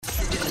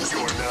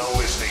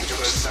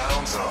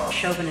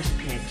chauvinist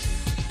pigs.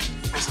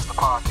 This is the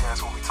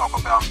podcast where we talk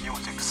about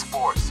music,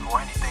 sports, or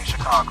anything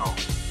Chicago.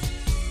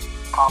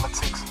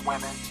 Politics,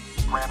 women,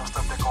 random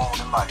stuff that go on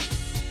in life.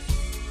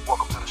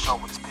 Welcome to the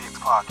Chauvinist Pigs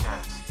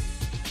podcast.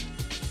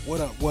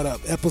 What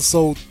up?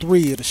 Episode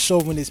 3 of the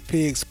Chauvinist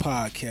Pigs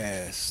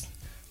podcast.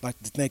 I'd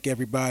like to thank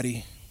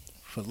everybody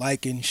for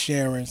liking,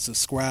 sharing,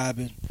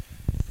 subscribing.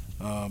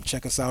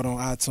 Check us out on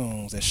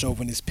iTunes at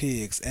Chauvinist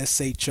Pigs,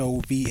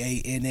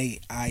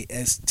 SHOVANAIST.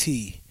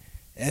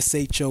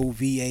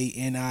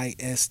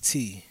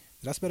 SHOVANIST.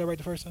 Did I spell that right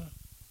the first time?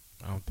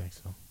 I don't think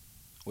so.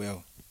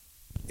 Well,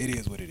 it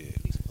is what it is.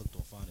 He's hooked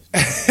on finest.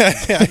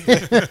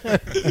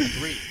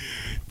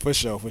 For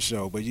sure.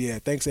 But yeah,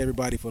 thanks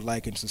everybody for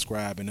liking,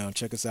 subscribing.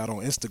 Check us out on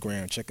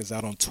Instagram. Check us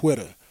out on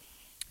Twitter.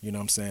 You know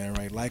what I'm saying,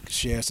 right? Like,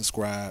 share,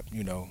 subscribe,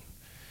 do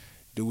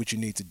what you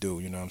need to do,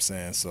 you know what I'm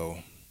saying? So,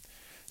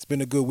 it's been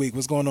a good week.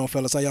 What's going on,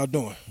 fellas? How y'all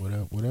doing? What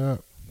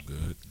up?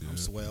 Good. I'm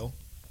swell.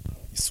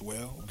 You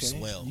swell? Okay. I'm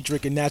swell. You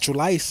drinking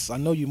natural ice. I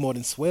know you more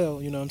than swell,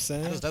 you know what I'm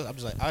saying? I'm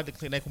just like, I had to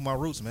connect with my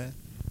roots, man.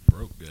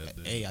 Broke,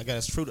 goddamn. Hey, I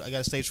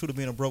gotta stay true to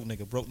being a broke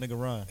nigga. Broke nigga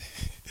run.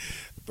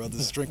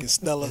 Brothers drinking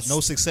Stellas.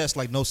 No success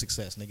like no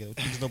success, nigga.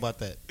 What you know about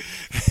that?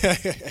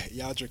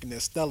 Y'all drinking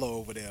that Stella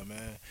over there,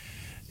 man.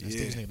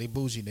 These niggas, they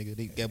bougie, nigga.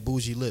 They got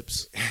bougie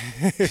lips.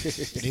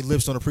 They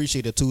lips don't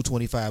appreciate a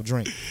 $2.25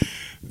 drink.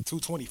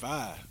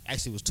 $2.25.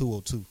 Actually, it was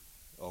 $2.02.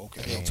 Oh,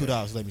 okay. I gave him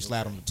 $2. Let me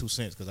slide on the 2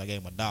 cents because I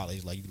gave him $1.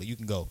 He's like, you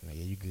can go.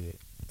 Yeah, you good.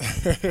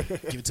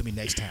 Give it to me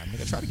next time,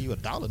 nigga. Try to give you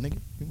 $1, nigga.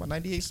 Give me my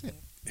 98 cents.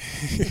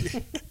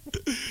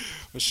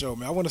 For sure,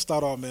 man. I want to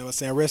start off, man, by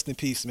saying rest in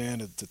peace,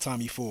 man, to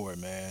Tommy Ford,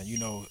 man.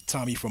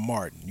 Tommy from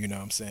Martin, you know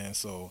what I'm saying?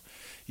 So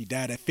he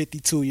died at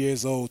 52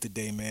 years old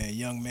today, man.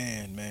 Young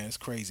man, man. It's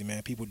crazy,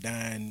 man. People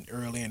dying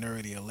early and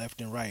earlier,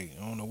 left and right.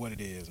 I don't know what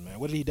it is,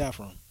 man. What did he die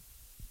from?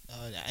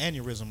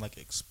 Aneurysm, like,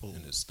 exploded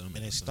In his stomach.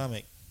 In his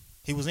stomach.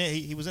 He was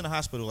in the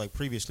hospital like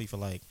previously for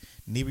like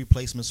knee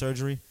replacement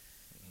surgery,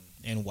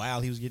 and while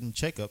he was getting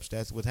checkups,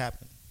 that's what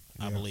happened.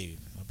 Yeah. I believe.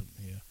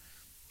 Yeah.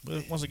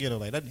 But once again,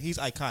 like he's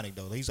iconic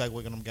though. He's like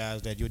one of them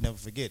guys that you'd never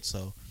forget.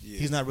 So Yeah.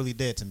 he's not really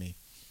dead to me.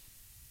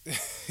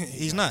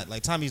 He's not.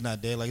 Like Tommy's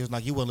not dead. Like it was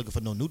like you weren't looking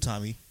for no new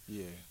Tommy.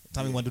 Yeah.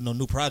 Tommy wasn't doing no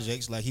new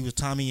projects. Like he was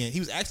Tommy, and he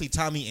was actually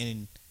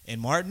Tommy in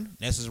Martin.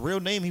 That's his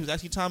real name. He was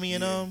actually Tommy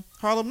in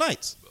Harlem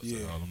Nights.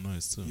 Yeah. All them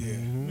nice too. Yeah.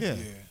 Yeah.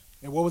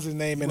 And what was his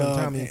name? He wasn't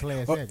Tommy in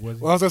Class Act, was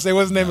he? Well, I was gonna say,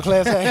 what's his name in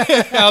Class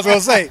Act? I was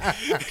gonna say,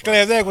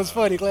 Class Act was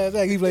funny. Class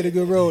Act, he played a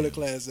good role in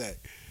Class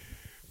Act.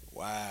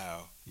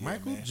 Wow. Yeah,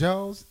 Michael man.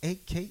 Jones,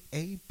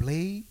 a.k.a.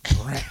 Blade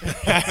Brown.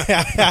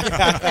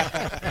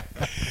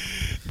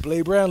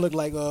 Blade Brown looked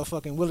like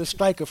fucking Willis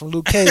Stryker from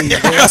Luke Cage. Man.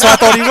 That's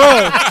what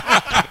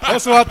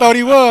I thought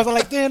he was. I'm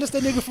like, damn, that's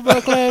that nigga from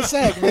Class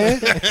Act, man.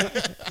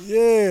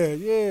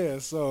 Yeah.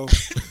 So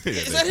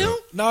Is that him?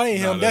 no, it ain't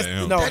him. No, that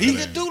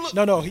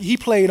ain't him. He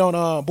played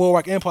on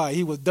Boardwalk Empire.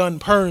 He was Dunn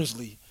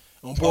Pernsley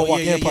on Boardwalk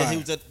Empire. He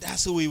was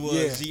that's who he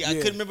was. Yeah, I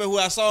couldn't remember who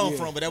I saw him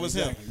from, but that was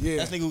exactly, him. yeah.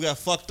 That's nigga who got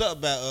fucked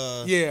up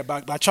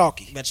by by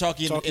Chalky. by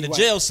Chalky in the White.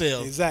 jail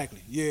cell. Exactly.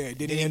 Yeah. Then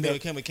Then he ended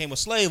up became a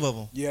slave of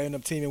him. ended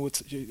up teaming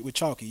with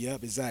Chalky.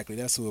 Yep, exactly.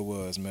 That's who it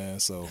was, man.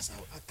 So That's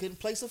how I couldn't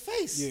place a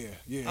face.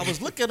 yeah. I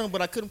was looking at him,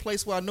 but I couldn't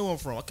place where I knew him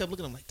from. I kept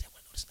looking at him like, damn, where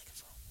I know this nigga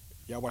from?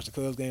 Y'all watched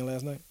the Cubs game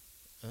last night?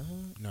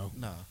 No.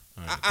 Nah.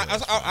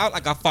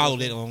 I I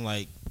followed it on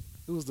like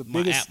It was the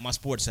my biggest app, my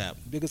sports app.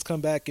 biggest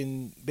comeback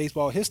in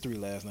baseball history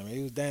last night.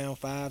 It was down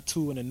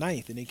 5-2 in the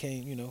ninth, and they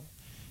came, and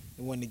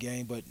won the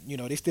game. But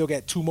they still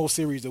got 2 more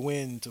series to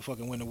win to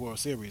fucking win the World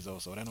Series, though.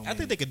 So that don't. I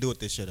think they could do it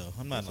this year though.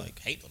 I'm not like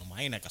hating them.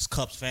 I ain't like a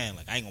Cubs fan.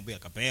 Like I ain't gonna be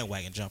like a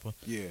bandwagon jumper.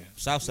 Yeah.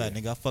 Southside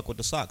nigga, I fuck with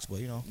the Sox, but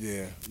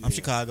Yeah. I'm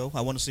Chicago. I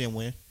want to see him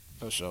win.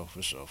 For sure.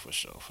 I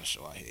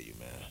hear you,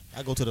 man.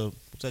 I go to the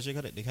what's that shit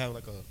called? They have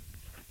like a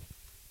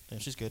damn,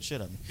 she scared the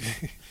shit out of me.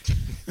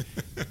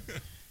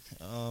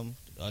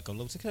 Like a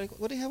little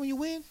what they have when you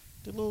win?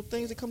 The little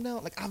things that come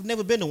down. Like I've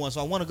never been to one,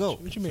 so I want to go.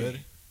 What you mean?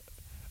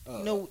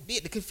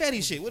 The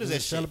confetti shit. What is that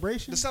shit?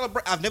 Celebration? The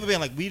celebration. I've never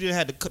been like we didn't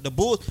have the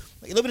Bulls.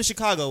 Like, living in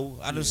Chicago,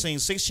 I've just seen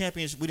 6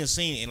 championships. We didn't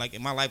see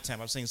in my lifetime.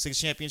 I've seen 6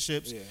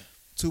 championships, Yeah.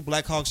 2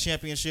 Blackhawks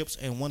championships,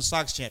 and 1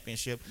 Sox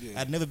championship. Yeah.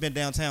 I've never been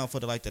downtown for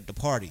the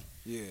party.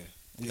 Yeah.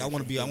 I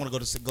want to go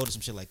to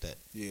some shit like that.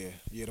 Yeah.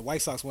 The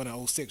White Sox won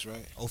in 06,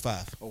 right?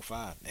 05.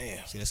 05.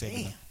 Damn. See, that's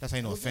how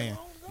you know a fan.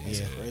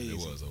 Yeah. Crazy. It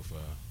was 05.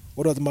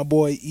 What up to my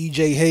boy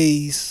EJ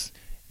Hayes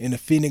in the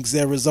Phoenix,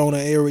 Arizona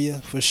area?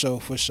 For sure.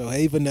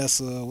 Hey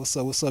Vanessa, what's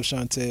up?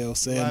 Chantel,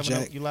 Sam,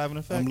 Jack. You live in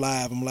effect? I'm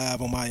live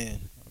on my end.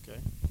 Okay,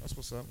 that's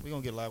what's up. We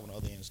gonna get live on the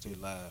other ends too. Get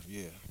live,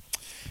 yeah.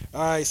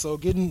 All right, so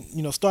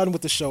starting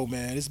with the show,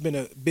 man. It's been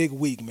a big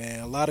week,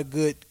 man. A lot of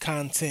good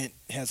content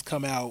has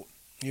come out.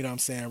 You know what I'm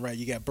saying, right?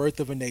 You got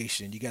Birth of a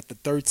Nation. You got the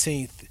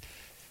 13th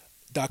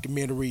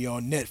documentary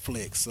on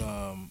Netflix.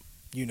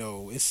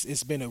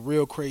 It's been a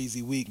real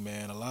crazy week,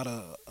 man. A lot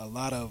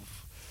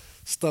of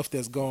stuff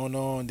that's going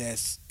on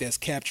that's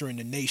capturing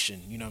the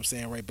nation, you know what I'm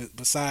saying, right? But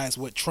besides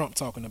what Trump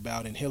talking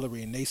about and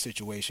Hillary and their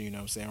situation, you know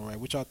what I'm saying, right?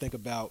 What y'all think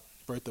about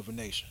Birth of a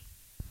Nation?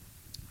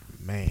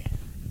 Man,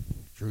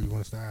 Drew, you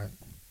want to start?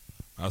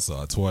 I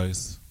saw it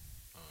twice.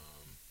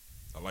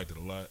 I liked it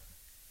a lot.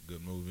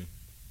 Good movie.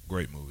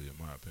 Great movie, in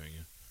my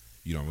opinion.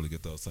 You don't really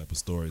get those type of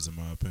stories, in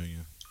my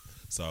opinion.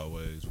 It's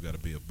always, we got to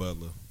be a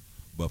butler,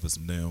 buffing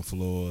some damn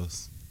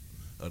floors,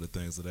 other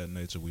things of that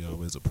nature. We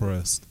always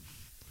oppressed.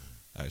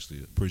 I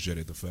actually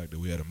appreciated the fact that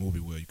we had a movie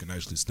where you can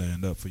actually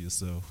stand up for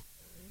yourself.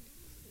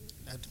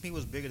 To me, it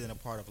was bigger than a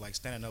part of like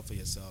standing up for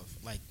yourself.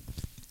 Like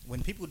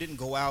when people didn't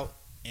go out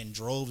in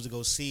droves to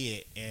go see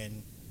it,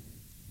 and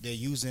they're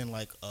using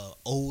like a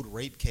old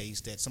rape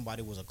case that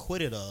somebody was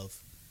acquitted of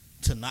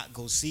to not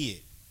go see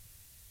it,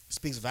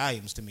 speaks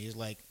volumes to me. It's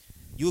like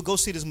you would go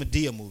see this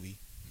Madea movie,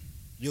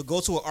 you'll go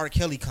to an R.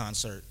 Kelly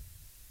concert,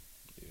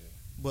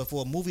 but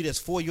for a movie that's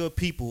for your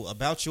people,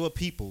 about your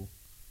people,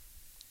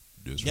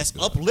 that's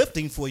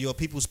uplifting for your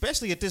people,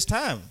 especially at this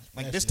time,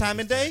 like this time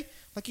and day.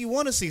 Like you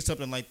want to see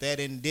something like that,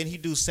 and then he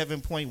do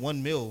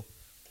 7.1 mil.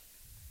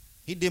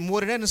 He did more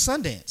than that in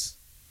Sundance.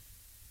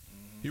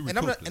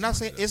 And I'm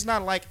saying it's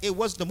not like it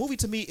was. The movie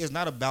to me is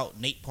not about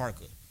Nate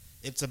Parker.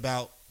 It's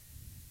about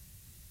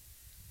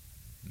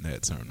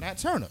Nat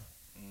Turner.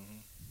 Mm-hmm.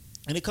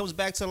 And it comes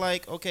back to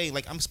like, okay,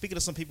 like I'm speaking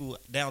to some people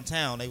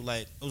downtown. They were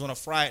like, it was on a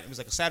Friday. It was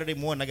like a Saturday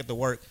morning. I get to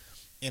work,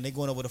 and they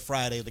going over to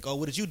Friday. Like, oh,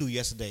 what did you do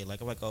yesterday? Like,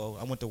 I'm like, oh,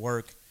 I went to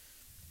work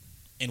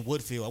in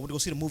Woodfield. I went to go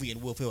see the movie in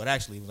Woodfield.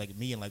 Actually, it was like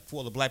me and like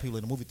 4 other black people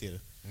in the movie theater.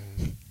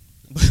 Mm-hmm.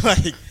 But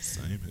like,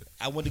 Same here.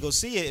 I went to go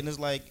see it, and it's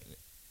like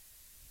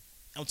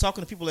I'm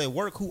talking to people at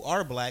work who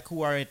are black,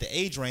 who are at the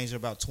age range of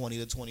about 20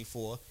 to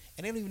 24,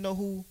 and they don't even know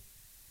who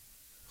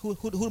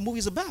the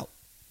movie's about.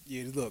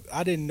 Yeah, look,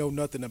 I didn't know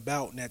nothing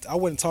about Nat. I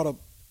wasn't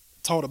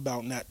taught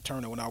about Nat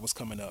Turner when I was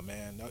coming up,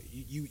 man.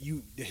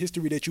 You the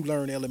history that you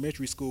learn in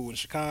elementary school in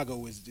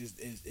Chicago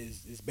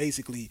is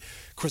basically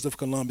Christopher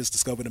Columbus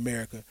discovered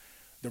America.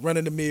 The run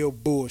of the mill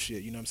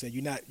bullshit, you know what I'm saying?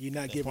 You're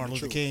not giving Martin the Luther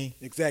truth. King.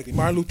 Exactly.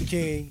 Martin Luther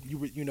King,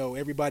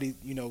 everybody,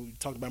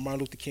 talked about Martin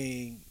Luther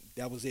King.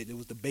 That was it. It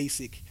was the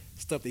basic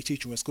stuff they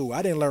teach you in school.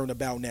 I didn't learn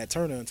about Nat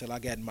Turner until I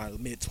got in my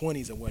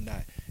mid-20s and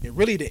whatnot. And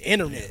really the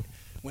internet.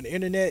 When the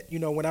internet,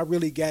 when I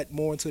really got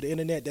more into the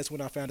internet, that's when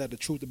I found out the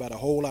truth about a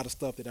whole lot of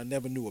stuff that I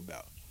never knew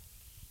about.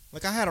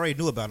 Like I had already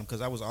knew about him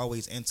because I was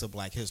always into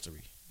black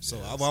history. So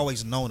I've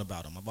always known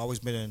about him. I've always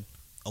been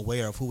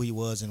aware of who he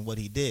was and what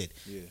he did.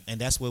 Yeah.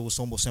 And that's what was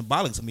so much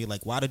symbolic to me.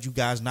 Like, why did you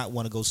guys not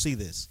want to go see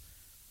this?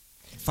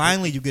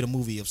 Finally, you get a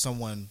movie of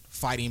someone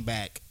fighting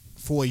back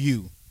for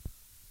you,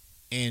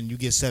 and you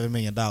get $7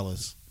 million.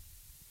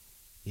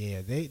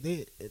 Yeah,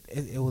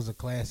 it was a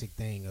classic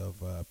thing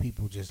of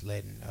people just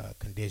letting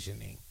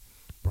conditioning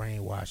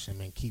brainwash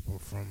them and keep them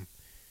from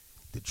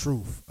the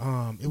truth.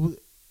 It was,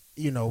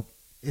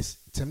 it's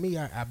to me.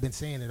 I've been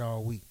saying it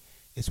all week.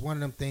 It's one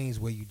of them things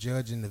where you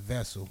judging the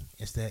vessel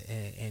instead,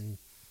 and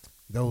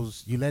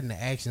those you letting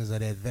the actions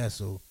of that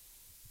vessel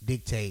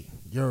dictate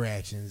your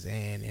actions,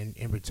 and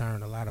in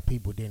return, a lot of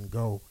people didn't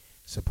go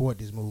support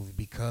this movie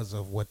because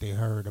of what they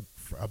heard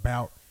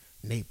about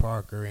Nate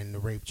Parker and the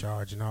rape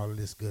charge and all of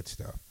this good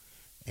stuff.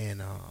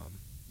 And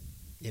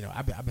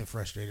I've been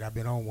frustrated. I've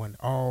been on one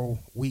all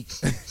week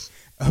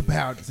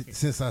about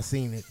since I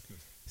seen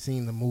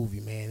the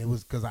movie. Man, it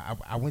was because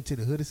I went to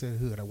the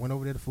hood. I went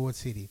over there to Ford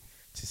City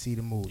to see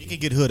the movie. You can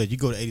get hooded. You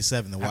go to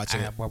 87 and watch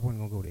it. I wasn't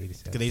gonna go to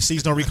 87 because they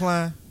seats don't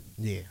recline.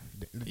 Yeah.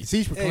 The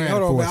seats recline. Hey,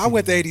 hold on, man. I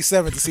went to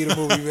 87 to see the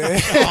movie,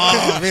 man.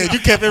 Oh man, you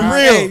kept it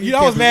real. Hey,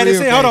 I was mad as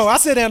hell. Hold on, I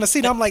sit down in the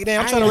seat. I'm like,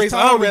 damn, I'm trying to raise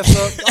my armrest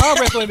up.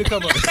 Armrest let me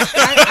come up.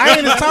 I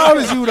ain't as tall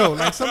as you though.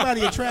 Like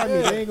somebody will try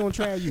me, they ain't gonna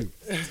try you.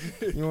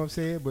 You know what I'm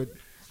saying? But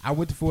I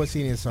went to Ford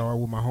City and saw it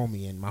with my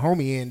homie, and my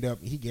homie ended up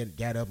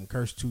got up and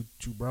cursed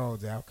two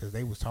broads out because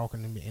they was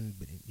talking to me, and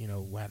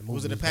while the movie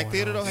was it a packed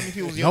theater though? How many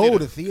people was in No, theater?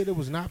 the theater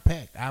was not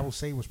packed. I would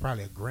say it was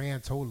probably a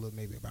grand total of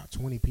maybe about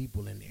 20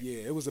 people in there.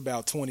 Yeah, it was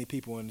about 20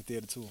 people in the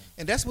theater too.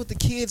 And that's what the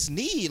kids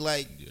need.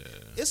 Like,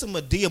 it's a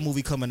Madea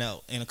movie coming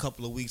out in a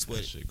couple of weeks,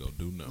 That shit gonna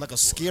do nothing. like a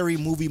scary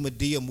movie,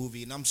 Madea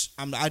movie,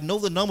 and I know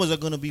the numbers are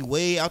gonna be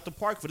way out the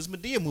park for this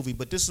Madea movie,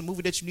 but this is a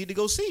movie that you need to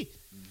go see.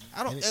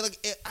 I don't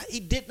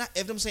he did not.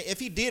 If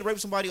he did rape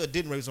somebody or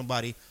didn't rape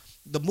somebody,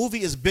 the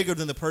movie is bigger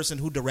than the person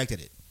who directed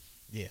it.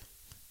 Yeah,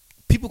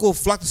 people go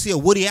flock to see a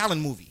Woody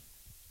Allen movie.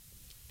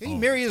 Did he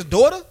marry his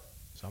daughter?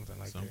 Something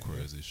like Some that.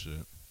 crazy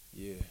shit.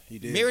 Yeah, he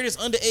did. Married his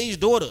underage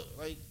daughter.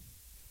 Like,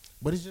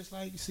 but it's just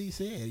like C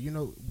said.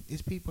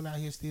 It's people out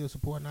here still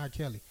supporting R.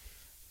 Kelly.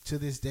 To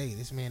this day,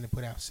 this man has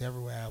put out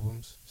several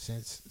albums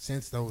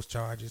since those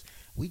charges.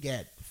 We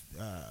got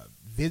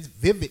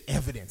vivid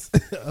evidence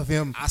of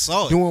him I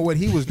saw it. doing what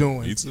he was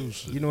doing. Me too.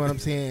 Shit. You know what I'm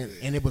saying?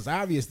 And it was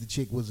obvious the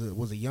chick was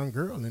a young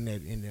girl in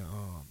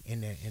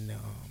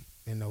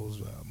those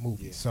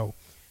movies. Yeah. So,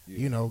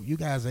 you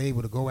guys are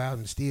able to go out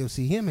and still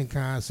see him in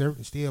concert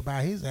and still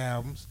buy his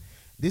albums.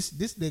 This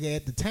nigga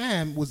at the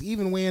time was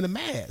even wearing a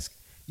mask.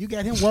 You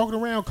got him walking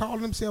around calling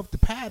himself the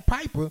Pied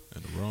Piper.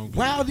 And the wrong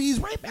While video. these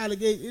rape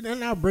allegations, they're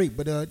not rape,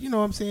 but you know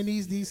what I'm saying,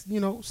 these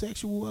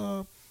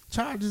sexual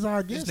charges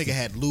are this against nigga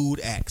had lewd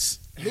acts.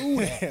 him.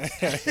 Lewd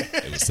acts.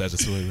 It was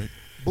statutory rape.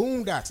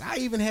 Boondocks. I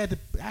even had to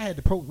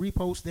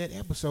repost that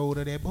episode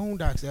of that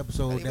Boondocks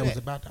episode that was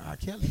about the R.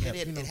 Kelly.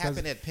 It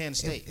happened at Penn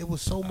State. It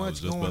was so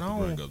much going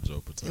on.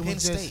 Penn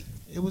State.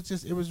 It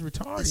was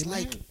retarded. It's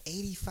like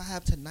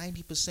 85 to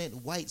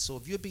 90% white. So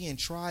if you're being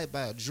tried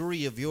by a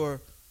jury of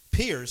your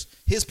peers,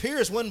 his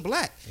peers wasn't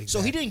black,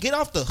 so he didn't get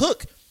off the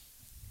hook.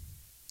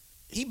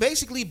 He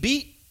basically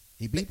beat.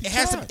 He beat the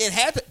charge. It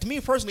had to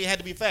me personally. It had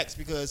to be facts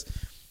because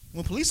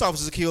when police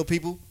officers kill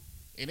people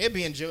and they're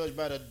being judged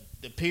by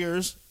the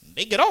peers,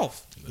 they get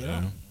off.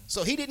 Yeah.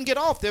 So he didn't get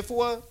off.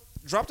 Therefore,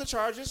 drop the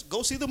charges.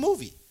 Go see the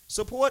movie.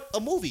 Support a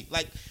movie.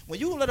 Like when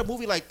you let a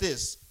movie like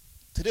this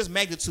to this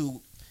magnitude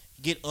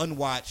get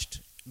unwatched,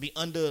 be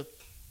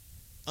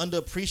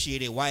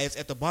underappreciated, why it's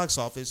at the box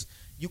office,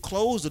 you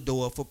close the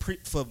door for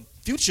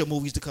future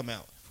movies to come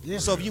out. Yeah.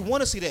 So if you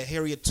want to see that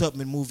Harriet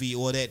Tubman movie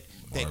or that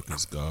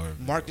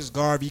Marcus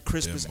Garvey,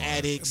 Christmas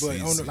Addicts, but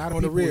a lot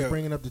of people was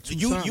bringing up the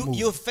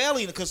you're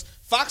failing because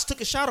Fox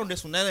took a shot on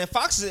this one. And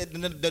Fox,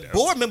 the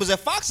board members at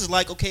Fox is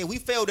like, okay, we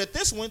failed at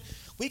this one.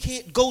 We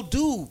can't go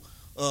do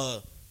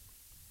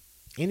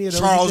any of those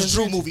Charles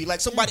Drew movie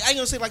like somebody. I ain't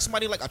gonna say like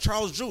somebody like a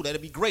Charles Drew. That'd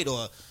be great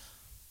or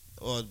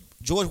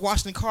George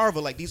Washington Carver,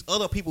 like these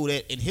other people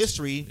that in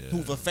history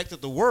who've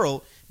affected the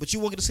world, but you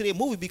won't get to see their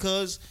movie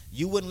because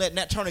you wouldn't let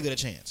Nat Turner get a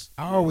chance.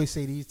 I always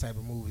say these type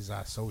of movies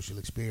are social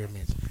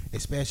experiments,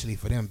 especially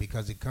for them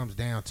because it comes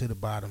down to the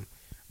bottom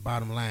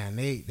line.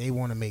 They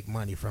want to make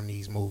money from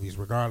these movies,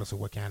 regardless of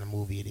what kind of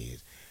movie it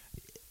is.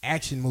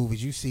 Action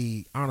movies, you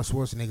see Arnold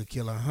Schwarzenegger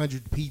kill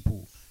 100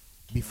 people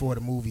before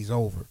the movie's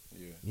over.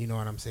 Yeah. You know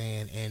what I'm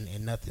saying?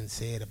 And nothing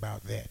said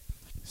about that.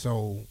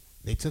 So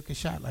they took a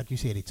shot, like you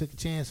said. They took a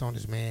chance on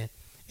this man.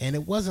 And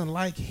it wasn't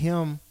like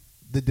him,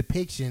 the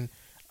depiction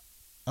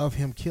of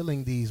him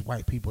killing these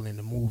white people in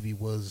the movie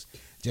was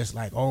just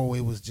like, oh,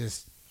 it was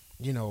just,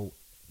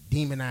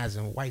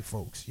 demonizing white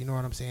folks. You know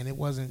what I'm saying? It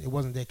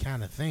wasn't that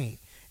kind of thing.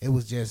 It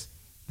was just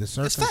the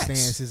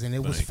circumstances, and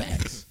it was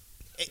facts.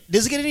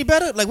 Does it get any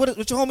better? Like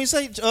what your homie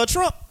say,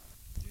 Trump?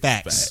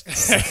 Facts.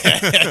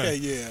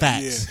 Yeah.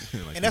 Facts.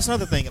 Yeah. And that's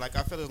another thing. Like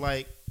I feel it's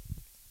like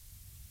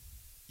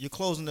you're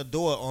closing the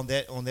door on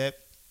that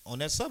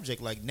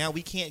subject. Like now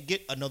we can't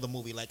get another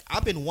movie. Like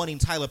I've been wanting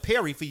Tyler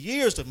Perry for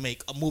years to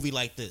make a movie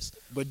like this.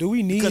 But do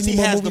we need because any he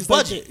more has movies the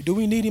budget? Like do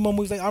we need any more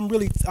movies? Like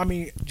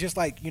just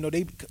like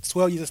they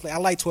 12 Years a Slave. I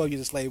like 12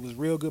 Years a Slave. It was a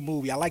real good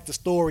movie. I like the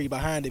story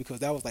behind it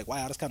because that was like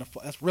wow,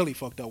 that's really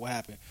fucked up what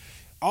happened.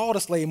 All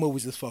the slave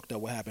movies is fucked up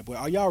what happened.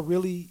 But do y'all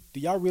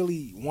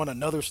really want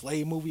another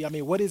slave movie? I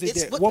mean, what is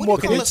it what more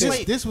can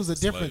this was a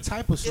different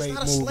type of slave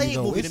movie. It's not a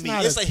slave movie to me.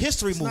 It's a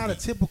history movie. It's not a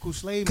typical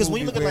slave movie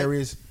when you look at where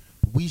it's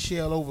we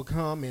shall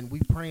overcome and we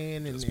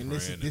praying and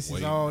this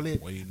is all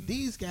it.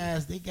 These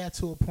guys, they got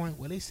to a point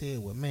where they said,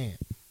 well, man,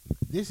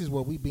 this is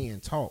what we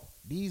being taught.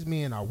 These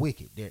men are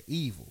wicked. They're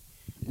evil.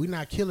 We're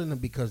not killing them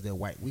because they're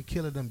white. We're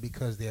killing them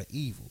because they're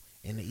evil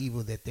and the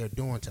evil that they're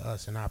doing to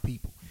us and our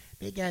people.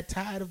 They got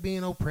tired of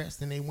being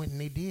oppressed and they went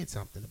and they did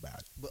something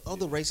about it. But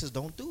other races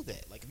don't do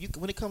that. Like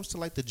when it comes to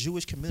like the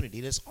Jewish community,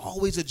 there's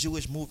always a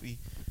Jewish movie,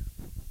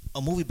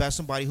 a movie by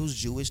somebody who's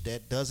Jewish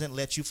that doesn't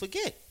let you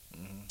forget.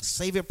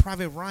 Saving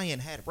Private Ryan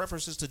had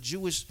references to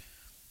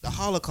the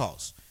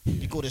Holocaust.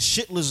 You go to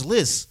Schindler's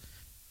List.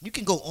 You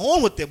can go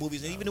on with their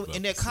movies, and even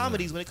in their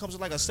comedies, when it comes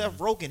to like a Seth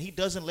Rogen, he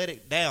doesn't let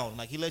it down.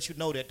 Like he lets you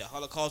know that the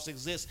Holocaust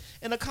exists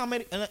in a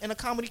comedy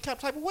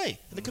type of way,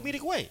 in a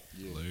comedic way.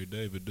 Yeah. Larry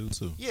David do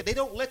too. Yeah, they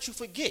don't let you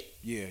forget.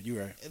 Yeah,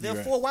 you're right. And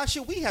therefore, why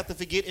should we have to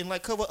forget and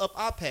like cover up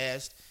our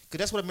past? Because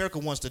that's what America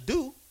wants to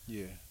do.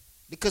 Yeah.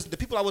 Because the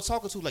people I was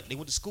talking to, like they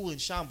went to school in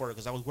Schaumburg,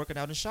 because I was working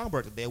out in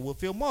Schaumburg there at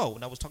Woodfield Mall,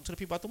 and I was talking to the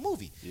people about the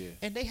movie. Yeah.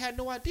 And they had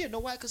no idea. No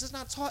why? Because it's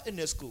not taught in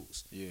their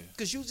schools. Yeah.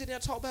 Because usually they're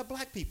taught by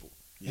black people.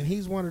 Yeah. And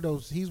he's one of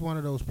those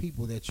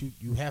people that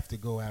you have to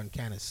go out and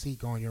kind of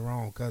seek on your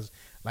own, because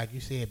like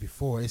you said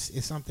before,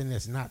 it's something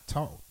that's not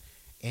taught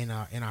in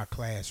our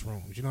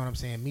classrooms. You know what I'm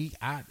saying?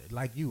 I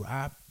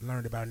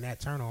learned about Nat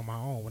Turner on my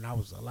own when I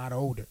was a lot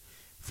older,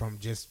 from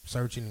just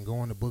searching and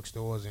going to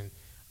bookstores and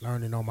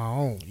learning on my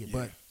own. Yeah.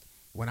 But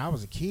when I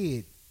was a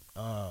kid,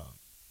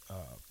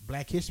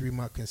 Black History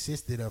Month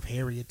consisted of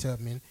Harriet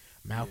Tubman,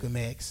 Malcolm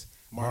X,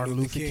 Martin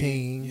Luther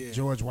King,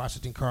 George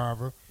Washington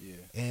Carver,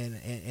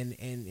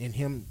 and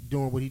him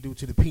doing what he do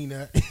to the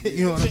peanut.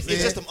 You know what I'm saying?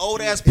 It's just them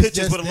old ass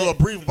pictures with a little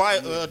brief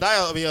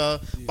biography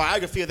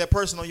of that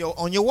person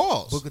on your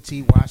walls. Booker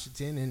T.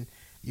 Washington,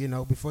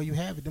 and before you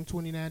have it, them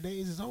 29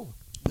 days is over.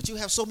 But you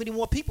have so many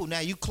more people now.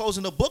 You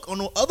closing the book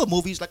on other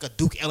movies like a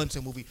Duke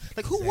Ellington movie.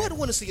 Like who would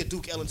want to see a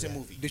Duke Ellington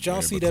movie? Did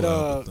y'all see that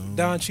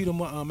Don Cheadle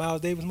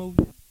Miles Davis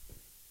movie?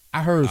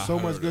 I heard so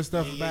much good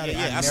stuff about it.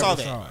 Yeah, I saw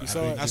that.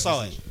 I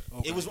saw it.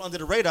 Okay. It was under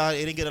the radar.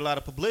 It didn't get a lot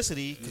of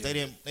publicity because they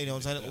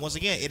didn't. Once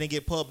again, it didn't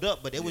get pubbed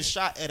up. But it was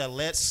shot at a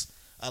less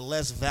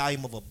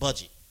volume of a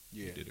budget.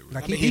 Yeah,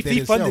 like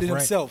he funded it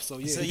himself. So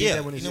yeah, you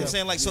know what I'm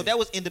saying? So that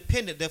was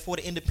independent. Therefore,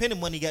 the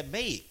independent money got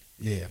made.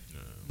 Yeah.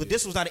 But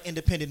this was not an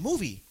independent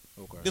movie.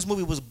 Okay. This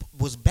movie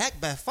was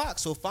backed by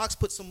Fox, so Fox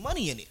put some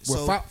money in it.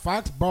 Well, So,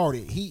 Fox bought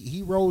it.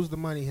 He rose the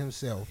money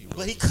himself.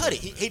 but he cut it.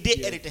 He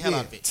did edit the hell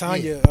out of it.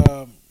 Tanya,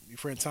 your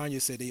friend Tanya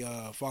said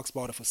Fox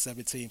bought it for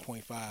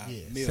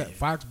 $17.5 million.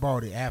 Fox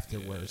bought it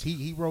afterwards.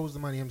 He rose the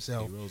money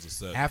himself. He rose the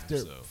set After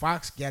himself.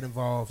 Fox got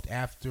involved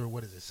after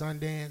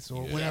Sundance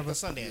or Yeah, whatever. the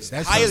Sundance,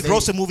 That's highest when they-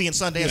 grossing movie in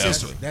Sundance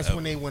history. That's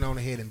when they went on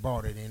ahead and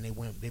bought it, and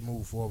they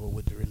moved forward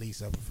with the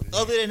release of it from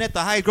there. Other than that,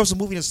 the highest grossing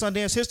movie in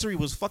Sundance history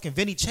was fucking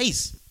Vinny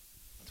Chase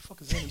What the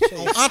fuck is Vinny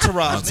on Chase?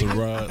 Entourage, nigga.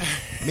 Entourage.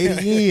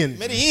 Medellin.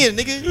 Medellin,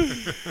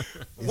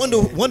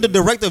 nigga. One the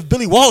director of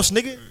Billy Walsh,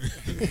 nigga.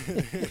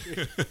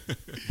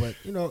 But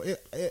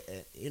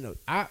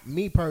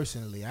me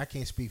personally, I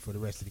can't speak for the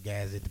rest of the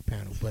guys at the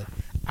panel, but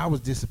I was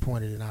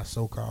disappointed in our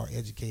so-called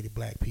educated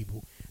black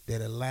people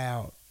that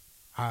allowed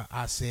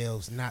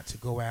ourselves not to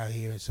go out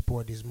here and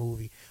support this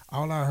movie.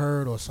 All I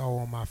heard or saw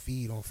on my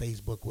feed on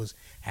Facebook was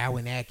how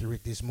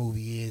inaccurate this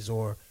movie is,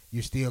 or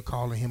you're still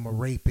calling him a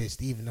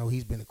rapist even though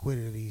he's been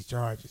acquitted of these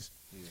charges.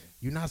 Yeah.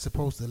 You're not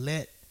supposed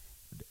to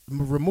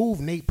remove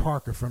Nate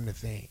Parker from the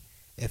thing.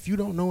 If you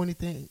don't know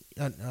anything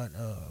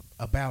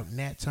about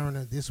Nat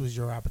Turner, this was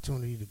your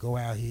opportunity to go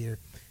out here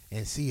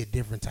and see a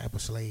different type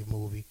of slave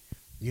movie.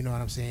 You know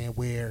what I'm saying?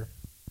 Where,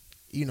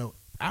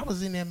 I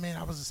was in there, man.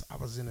 I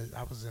was in a.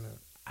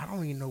 I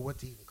don't even know what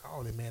to even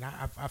call it, man.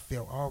 I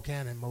felt all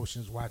kind of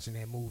emotions watching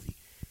that movie.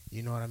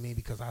 You know what I mean?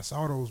 Because I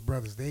saw those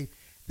brothers. They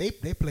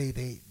played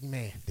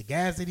the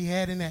guys that he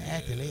had in there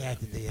acting. They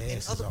acted their asses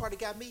And the other off. part that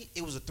got me,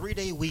 it was a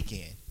 3-day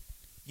weekend.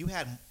 You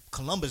had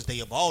Columbus Day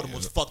of all the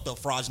most fucked up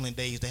fraudulent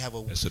days to have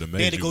a That shoulda made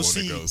day to you go wanna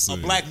see go a see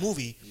it. black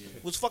movie.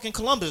 Was fucking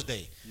Columbus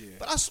Day. Yeah.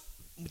 But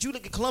you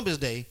look at Columbus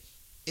Day,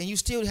 and you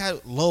still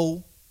had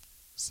low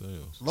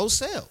Sales.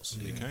 sales.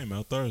 It came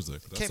out Thursday.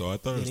 That's all Yeah,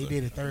 Thursday. they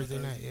did it Thursday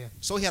night. Yeah.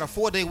 So he had a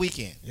 4-day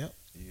weekend, Yep.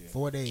 Yeah.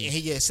 4 and days.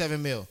 he had $7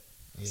 million.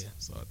 Yeah.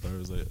 Saw it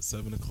Thursday at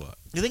 7:00.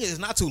 The thing is, it's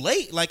not too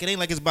late. Like, it ain't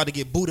like it's about to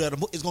get booed out.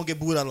 It's gonna get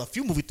booed out of a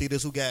few movie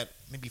theaters who got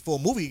maybe 4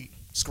 movie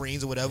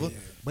screens or whatever. Yeah.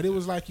 But it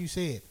was like you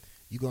said,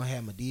 you're going to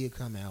have Medea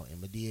come out, and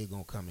Medea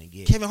going to come and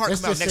get Kevin Hart Let's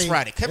come out just next say-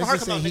 Friday. Kevin let's Hart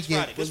just come out say next he get-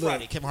 Friday. This look,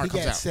 Friday, Kevin Hart He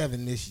comes got out.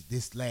 7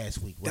 this last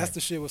week, right? That's the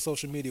shit with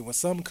social media. When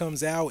something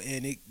comes out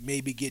and it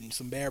may be getting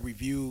some bad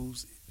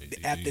reviews,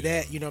 after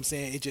that, you know what I'm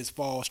saying, it just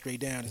falls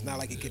straight down. It's not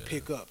like it could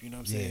pick up, you know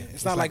what I'm saying? Yeah. It's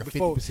It's not like like a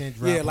before. 50%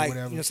 drop Yeah, or like,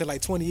 whatever. you know, say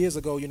like 20 years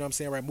ago, you know what I'm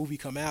saying, right, movie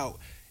come out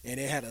and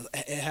it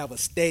have a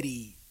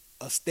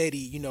steady,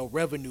 you know,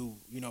 revenue,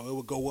 you know, it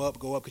would go up,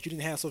 because you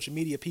didn't have social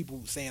media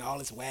people saying, oh,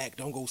 it's whack,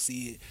 don't go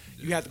see it.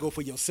 You have to go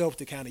for yourself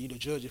to kind of, you know,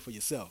 judge it for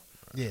yourself.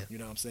 Yeah. You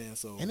know what I'm saying?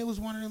 So And it was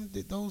one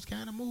of those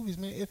kind of movies,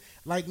 man.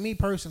 Like me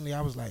personally,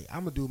 I was like,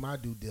 I'm gonna do my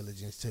due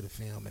diligence to the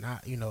film,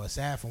 and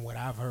aside from what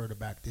I've heard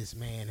about this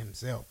man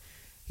himself,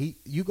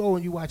 you go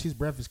and you watch his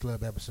Breakfast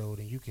Club episode,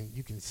 and you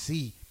can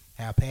see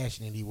how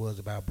passionate he was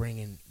about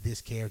bringing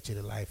this character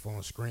to life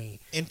on screen.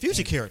 And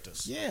future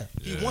characters. Yeah,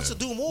 He wants to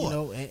do more. You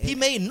know, and he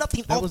made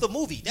nothing that off was- the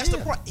movie. That's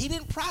yeah. he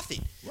didn't profit.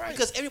 Right.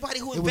 Because everybody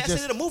who It was invested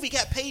just- in the movie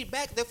got paid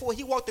back. Therefore,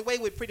 he walked away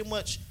with pretty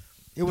much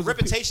it was the a pu-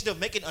 reputation of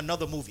making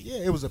another movie. Yeah,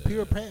 it was a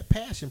pure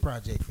passion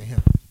project for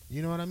him.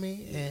 You know what I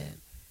mean?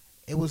 And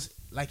it was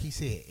like he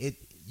said,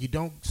 you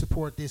don't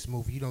support this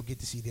movie, you don't get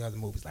to see the other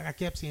movies. Like I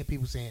kept seeing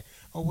people saying,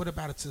 "Oh, what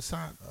about a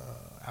Toussaint?"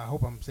 I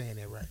hope I'm saying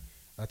that right.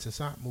 A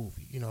Toussaint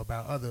movie,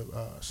 about other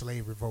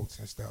slave revolts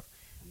and stuff.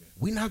 Yeah.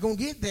 We're not gonna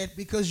get that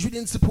because you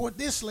didn't support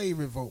this slave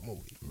revolt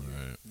movie.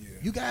 Right. yeah,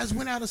 You guys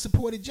went out and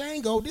supported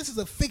Django. This is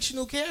a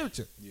fictional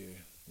character,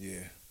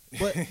 yeah.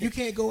 but you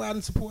can't go out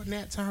and support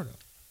Nat Turner.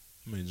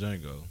 I mean,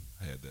 Django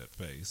had that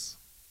face.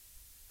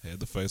 Had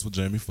the face with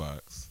Jamie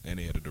Foxx, and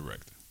he had a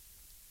director.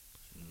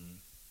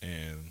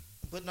 And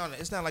But no,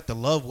 it's not like the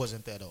love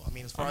wasn't there though. I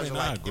mean, as far I as mean,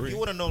 I like, if agree. you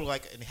want to know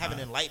like and have an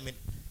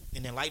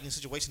enlightening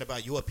situation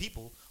about your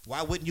people,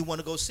 why wouldn't you want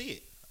to go see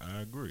it?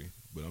 I agree,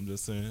 but I'm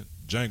just saying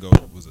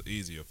Django was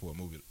easier for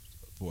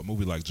a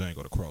movie like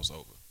Django to cross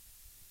over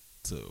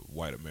to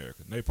white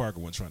America. Nate Parker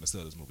wasn't trying to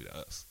sell this movie to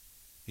us.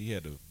 He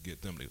had to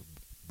get them to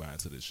buy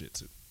into this shit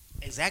too.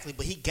 Exactly,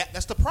 but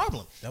that's the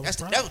problem. That was That's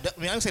the the, problem. that, I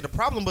mean, I didn't say the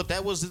problem, but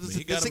that was he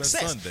the got 'em at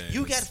success. Sundance.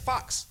 You got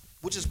Fox,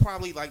 which is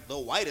probably like the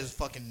whitest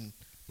fucking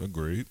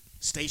Agreed.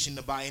 station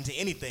to buy into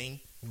anything.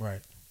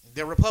 Right.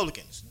 They're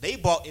Republicans. They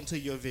bought into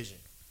your vision.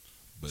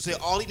 But So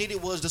all he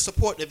needed was the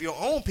support of your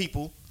own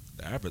people.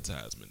 the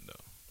advertisement though,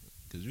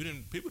 because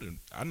people didn't.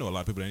 I know a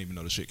lot of people didn't even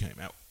know the shit came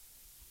out.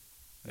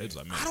 They was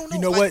like, man, I don't know.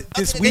 You know like, what?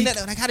 This okay, week-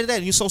 like, how did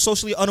that? You're so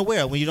socially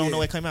unaware when you don't Yeah.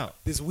 know it came out.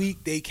 This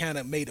week they kind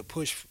of made a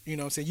push. You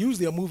know what I'm saying?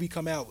 Usually a movie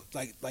come out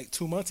like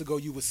 2 months ago,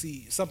 you would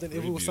see something.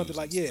 If it was Previews something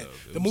like and yeah,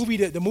 stuff. It the was-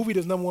 movie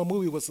the number one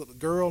movie was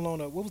Girl on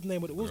a what was the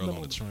name of it? What was the Girl name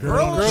on of the it? Train.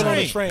 Girl on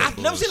the Train. I've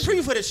never seen a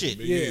preview for that shit.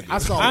 Me Yeah, either. I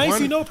saw. I ain't one,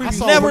 seen no I preview.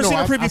 saw- Never no, seen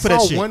a I- preview I for that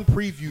saw shit. one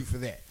preview for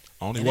that.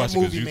 I only And watched that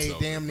it 'cause movie you made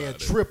told me damn near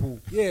about it. triple.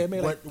 Yeah, it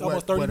made like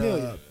almost 30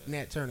 million.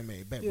 Nat Turner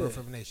made. Yeah. Birth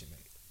of a Nation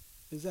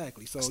made.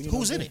 Exactly. So you know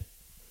Who's what in I'm it? saying?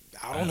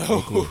 I don't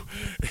know.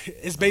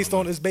 It's based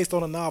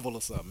on a novel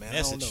or something, man.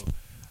 Message.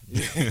 I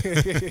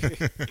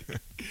don't know.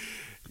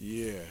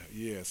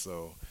 Yeah.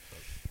 So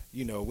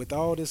you know, with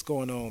all this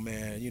going on,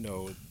 man, you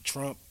know,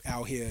 Trump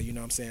out here, you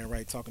know what I'm saying,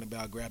 right, talking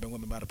about grabbing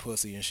women by the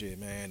pussy and shit,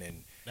 man,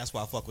 and That's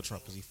why I fuck with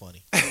Trump, because he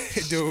funny.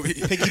 dude,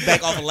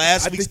 Piggyback off of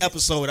last week's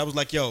episode, I was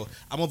like, yo,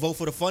 I'm going to vote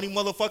for the funny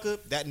motherfucker.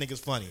 That nigga's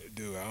funny.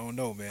 dude, I don't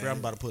know, man. Grab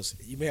him by the pussy.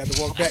 You may have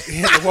to walk back.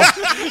 You have to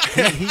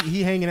walk.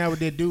 he hanging out with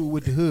that dude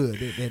with the hood.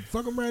 That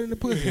fuck him right in the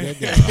pussy. That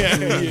guy.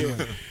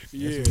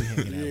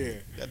 yeah.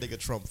 That nigga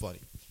Trump funny.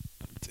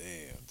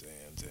 Damn.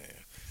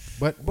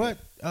 But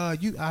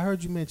I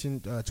heard you mention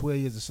 12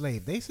 Years a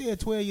Slave. They said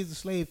 12 Years a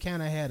Slave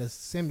kind of had a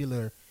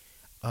similar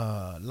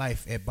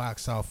life at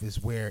box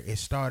office where it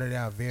started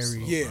out very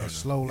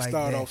slow It like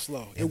started that. off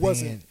slow. And It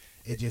wasn't.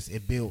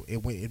 It built.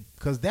 It went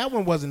because that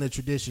one wasn't a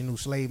traditional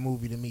slave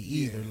movie to me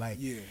either.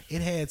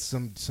 It had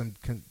some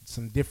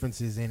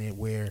differences in it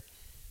where,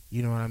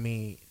 you know what I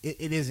mean.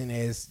 It isn't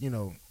as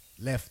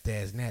left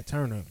as Nat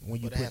Turner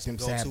when you But it put has some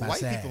them side go-to by white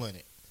side. people in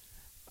it.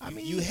 I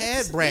mean, You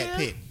had Brad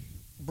Pitt.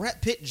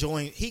 Brad Pitt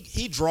joined.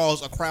 He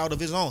draws a crowd of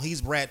his own.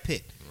 He's Brad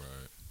Pitt.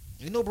 Right.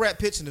 You know Brad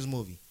Pitt's in this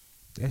movie.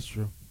 That's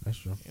true. You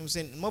know what I'm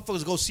saying?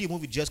 Motherfuckers go see a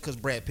movie just because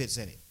Brad Pitt's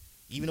in it.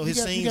 Even though You his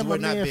got scenes my were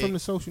not man big. from the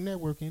Social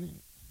Network in it.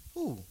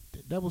 Who?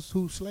 That was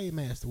who Slave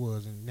Master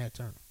was in Nat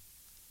Turner.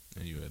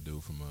 And you had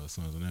dude from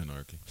Sons of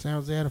Anarchy.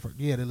 Sounds of Anarchy.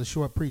 Yeah, the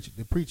short preacher,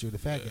 the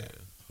fat guy.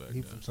 Fat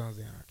He guy. from Sons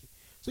of Anarchy.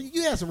 So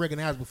you have some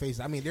recognizable faces.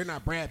 I mean, they're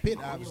not Brad Pitt,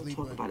 All you obviously,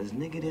 talk but about is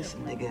nigga this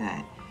and nigga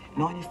that.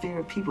 And all your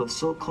favorite people are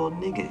so-called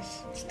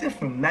niggas. It's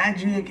different.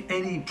 Magic,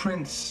 Eddie,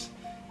 Prince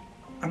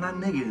are not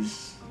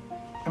niggas.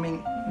 I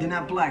mean, they're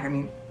not black. I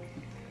mean,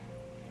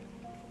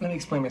 let me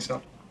explain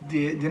myself.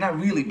 They're not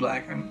really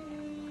black.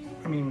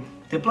 I mean,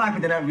 they're black,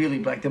 but they're not really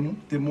black.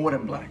 They're more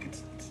than black.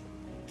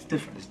 It's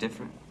different. It's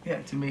different.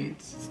 Yeah, to me,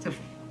 it's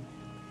different.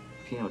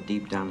 You know,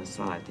 deep down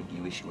inside, I think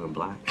you wish you were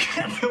black.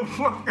 Get the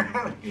fuck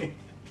out of here.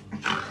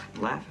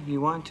 Laugh if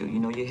you want to. You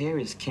know, your hair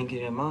is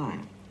kinkier than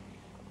mine.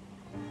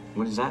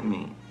 What does that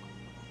mean?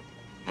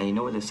 And you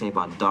know what they say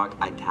about dark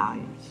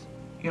Italians?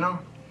 You know,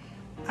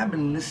 I've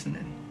been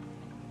listening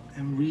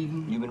and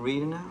reading. You been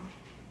reading now?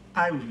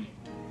 I read.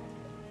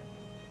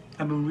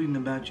 I've been reading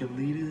about your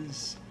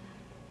leaders,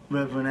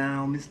 Reverend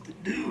Al, Mr.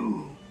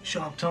 Dew,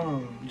 Sharp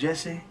Tone,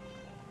 Jesse.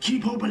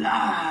 Keep hope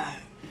alive.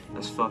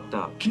 That's fucked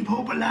up. Keep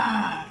hope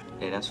alive.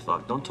 Hey, that's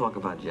fucked. Don't talk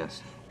about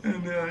Jesse.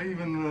 And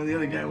even the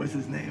other guy, what's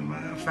his name?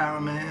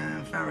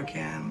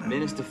 Farrakhan.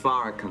 Minister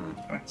Farrakhan.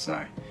 All right,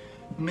 sorry.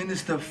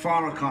 Minister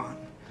Farrakhan.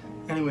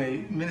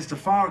 Anyway, Minister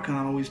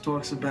Farrakhan always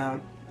talks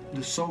about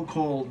the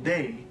so-called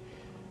day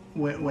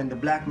when the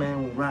black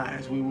man will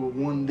rise. We will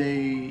one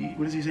day,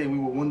 what does he say? We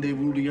will one day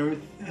rule the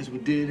earth as we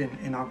did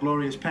in our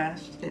glorious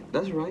past. Yeah,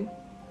 that's right.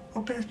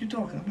 What past you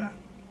talking about?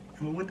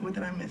 I mean, what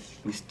did I miss?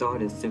 We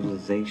started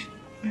civilization.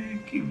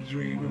 Man, keep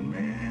dreaming,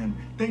 man.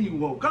 Then you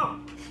woke up.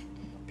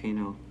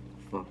 Pino,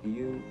 fuck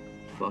you,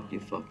 fuck your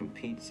fucking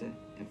pizza,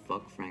 and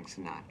fuck Frank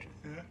Sinatra.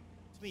 Yeah.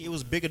 To me, it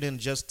was bigger than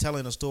just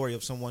telling a story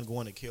of someone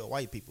going to kill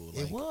white people.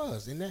 Like, it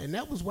was, and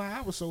that was why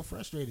I was so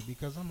frustrated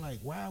because I'm like,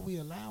 why are we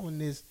allowing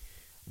this?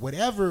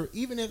 Whatever,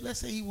 even if let's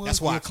say he was,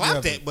 that's why I guilty clapped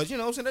of it. But you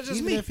know what I'm saying? That's just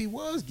even me. if he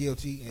was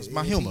guilty, That's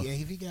my if humor.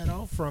 If he got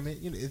off from it,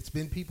 it's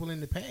been people in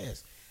the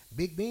past.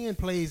 Big Ben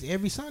plays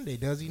every Sunday,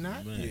 does he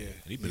not? Man,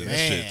 he been in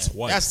Man, that shit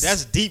twice.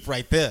 that's deep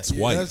right there.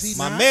 Twice. Does he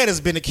My not? man has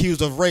been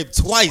accused of rape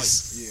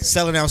twice, Yeah.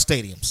 selling out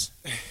stadiums.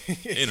 In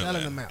Selling Atlanta.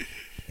 them out.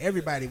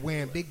 Everybody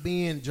wearing Big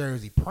Ben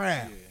jersey,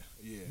 proud.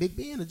 Yeah. Big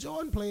Ben, a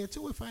Jordan player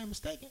too, if I ain't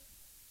mistaken.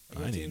 I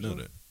didn't even know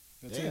that.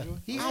 That's it, Joe?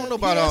 He I don't had- know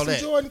about he had all some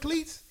that. Jordan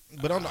cleats.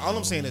 But all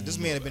I'm saying is this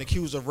man has been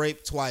accused of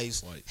rape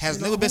twice, has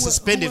You know, never been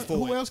suspended who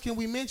for it. else can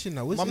we mention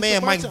though? My It's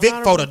man a Mike bunch of Vick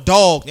fought a honorable-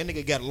 dog. That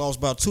nigga got lost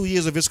about 2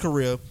 years of his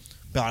career,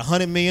 about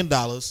 $100 million.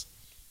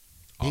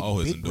 All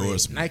his Big Red.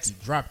 endorsements. Nike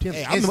dropped him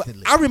Hey, I remember,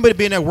 instantly. I remember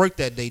being at work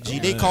that day, G.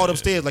 They Yeah. called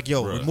upstairs like,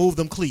 yo, Bruh. remove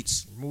them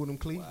cleats. Removing them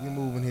cleats,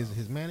 removing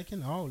his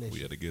mannequin, all that We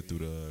shit. had to get through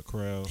the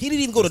crowd. He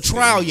didn't even go to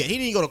trial yet. He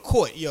didn't even go to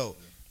court. Yo,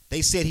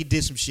 they said he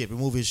did some shit.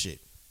 Remove his shit.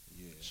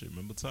 Shit,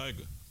 remember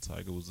Tiger?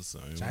 Tiger was the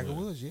same. Tiger way.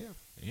 Woods, yeah.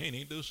 He ain't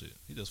even do shit.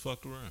 He just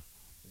fucked around.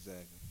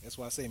 Exactly. That's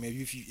why I say, man,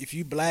 if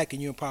you black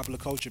and you're in popular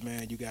culture,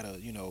 man, you gotta,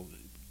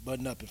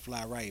 button up and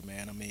fly right,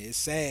 man. I mean, it's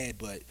sad,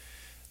 but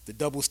the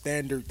double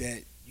standard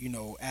that,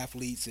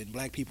 athletes and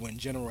black people in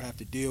general have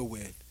to deal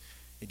with,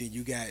 and then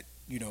you got,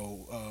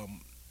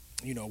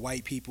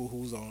 white people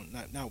who's on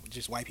not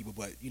just white people,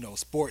 but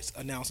sports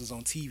announcers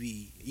on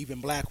TV, even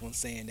black ones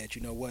saying that,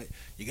 you know what,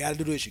 you gotta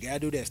do this, you gotta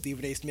do that.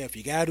 Stephen A. Smith,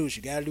 you gotta do this,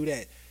 you gotta do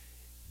that.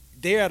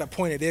 They're at a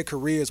point of their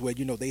careers where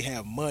they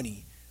have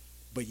money.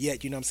 But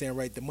yet,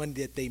 right, the money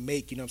that they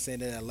make,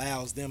 that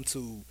allows them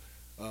to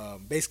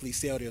basically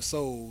sell their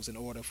souls in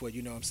order for,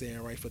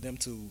 right, for them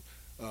to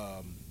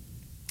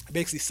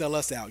basically sell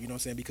us out,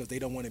 because they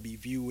don't want to be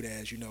viewed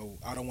as,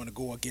 I don't want to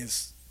go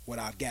against what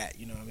I've got,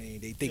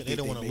 They think They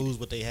don't want to lose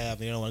what they have.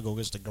 They don't want to go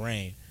against the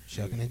grain.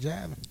 Shucking and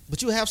jiving.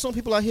 But you have some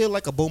people out here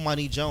like a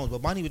Bomani Jones.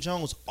 But Bomani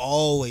Jones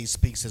always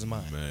speaks his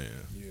mind. Man.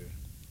 Yeah.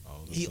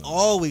 All the He time.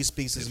 always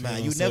speaks his If mind.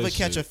 he You don't never say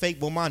catch shit. a fake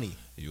Bomani.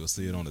 You will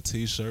see it on a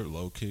T-shirt,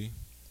 low key.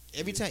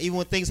 Every time, even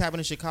when things happen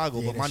in Chicago,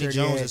 Yeah, Bomani that shirt he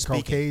Jones had is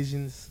speaking.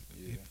 Caucasians.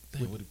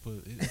 Damn, what he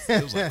put?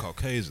 It was like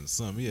Caucasian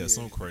something. He had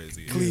some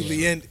crazy.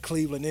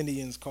 Cleveland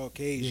Indians,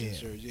 Caucasian Yeah.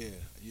 shirt.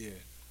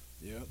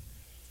 Yeah.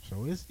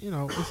 So it's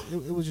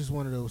it was just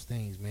one of those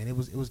things, man. It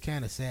was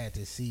kind of sad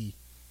to see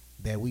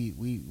that we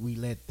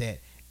let that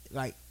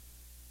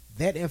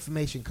that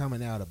information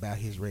coming out about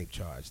his rape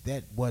charge.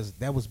 That was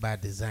by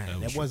design. That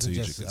was That wasn't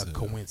just strategic a as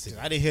hell.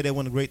 coincidence. I didn't hear that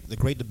when the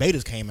great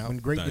debaters came out. When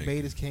Great Thank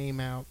Debaters came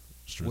out,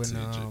 when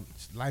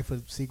Strategic. Life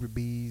of Secret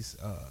Bees,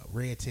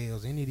 Red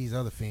Tails, any of these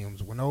other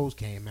films, when those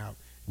came out,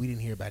 we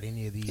didn't hear about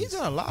any of these. He's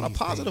done a lot of these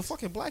positive things.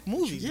 fucking black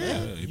movies. Yeah.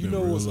 Man. he You been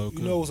know, real it was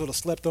local. a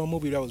slept on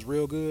movie that was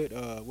real good.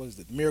 What is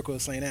it? Miracle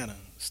of St. Anna,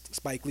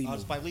 Spike Lee Oh, the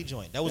movie. Spike Lee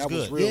joint. That was That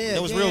was good. real good.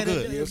 That was Yeah, real yeah,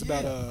 good. Yeah, it's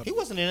about He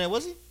wasn't in that,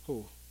 was he?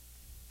 who?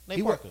 Nate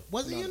He Parker.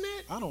 was he No, in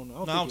that? I don't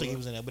know. No, I don't think he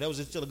was in that, but that was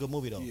still a good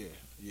movie though.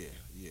 Yeah.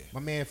 My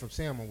man from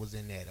Selma was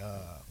in that.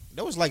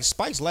 That was like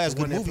Spike's last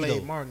The one good that movie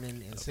played though. Martin in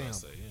was about Selma. to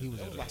say, yeah, He was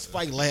that That was was like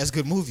Spike's last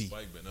good movie.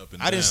 Spike been up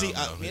and I didn't down see.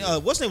 out here.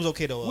 What's name was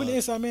okay though. When did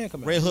Inside Man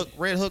come out?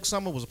 Red Hook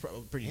Summer was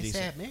pretty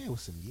Inside decent. Man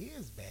was some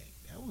years back.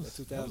 That was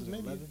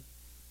 2011.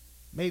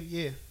 maybe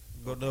yeah.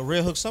 But the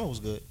Red Hook Summer was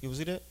good. You ever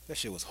see that? That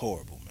shit was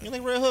horrible, man. You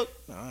like Red Hook?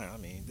 No, I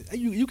mean,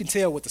 you can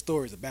tell what the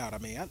story's about. I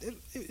mean,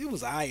 it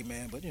was alright,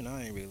 man, but I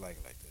ain't really like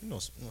it like that. You know,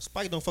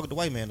 Spike don't fuck with the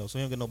white man though, so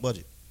he don't get no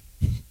budget.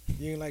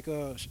 You ain't like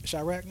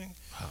Chirac, nigga?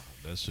 Wow,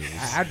 that shit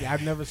was. I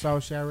never saw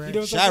Chirac. You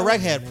don't- Chirac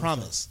had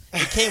promise.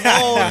 It came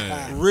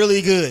on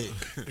really good.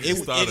 It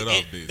started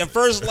off the decent.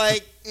 first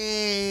like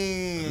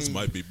This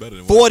might be better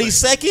than 40 what I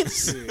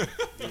seconds.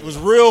 It was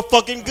real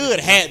fucking good.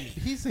 Had me.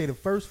 He said the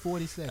first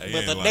 40 seconds. Hey, But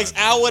ain't the lying, next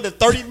bro. hour to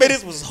 30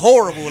 minutes was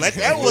horrible. Like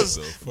that What was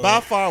the fuck? by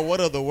far one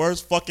of the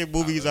worst fucking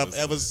movies I've I've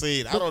ever ever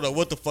seen. I don't know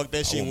what the fuck that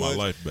I shit want my was.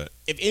 life back.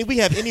 If we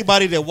have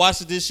anybody that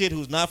watches this shit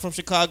who's not from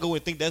Chicago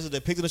and think that's a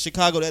depiction of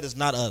Chicago, that is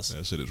not us.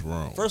 That shit is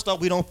wrong. First off,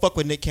 we don't fuck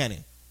with Nick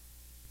Cannon.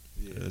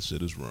 That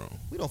shit is wrong.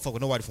 We don't fuck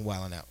with nobody from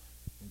Wildin' Out.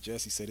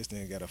 Jesse said this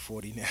nigga got a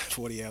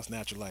 40 ounce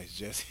natural ice,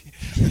 Jesse.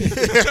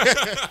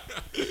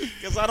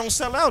 Cause I don't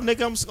sell out,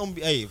 nigga. I'm just gonna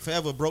be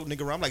forever broke,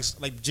 nigga. I'm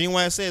like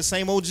Genuine said,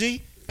 same OG,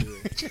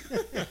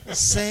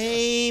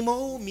 same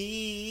old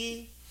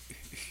me.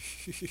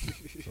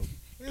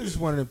 It's just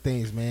one of them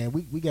things, man.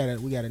 We got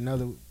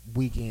another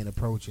weekend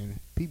approaching.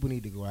 People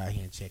need to go out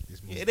here and check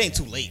this movie. Yeah, it ain't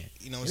out, too late. man.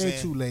 You know what It I'm ain't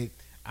saying? too late.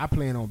 I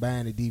plan on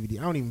buying the DVD.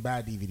 I don't even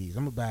buy DVDs.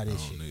 I'm gonna buy I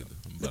this don't shit. either.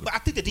 I'm about But I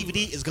think the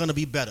DVD is gonna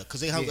be better because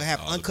they have Yeah.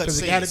 uncut Because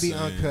scenes. it got to be Scenes,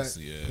 uncut.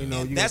 yeah. You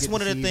know, And you that's get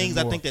one to of the see things even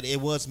I more. think that it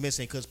was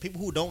missing because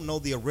people who don't know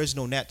the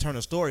original Nat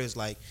Turner story is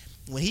like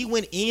when he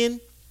went in,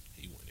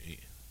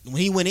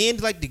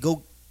 like to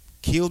go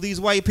kill these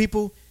white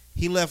people,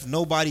 he left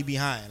nobody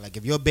behind. Like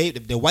if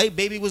the white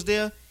baby was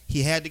there,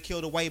 he had to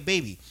kill the white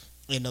baby.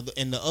 And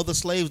the other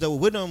slaves that were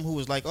with him who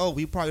was like, oh,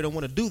 we probably don't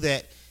want to do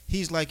that.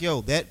 He's like,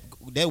 yo, that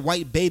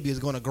white baby is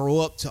gonna grow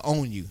up to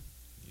own you.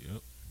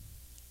 Yep.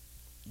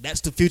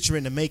 That's the future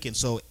in the making.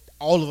 So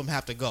all of them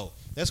have to go.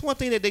 That's one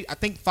thing that I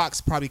think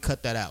Fox probably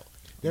cut that out.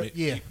 Yeah,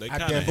 They I kinda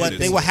definitely- But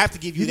they will have to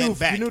give you, that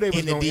back You knew they was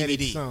in the gonna edit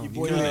DVD. some. Your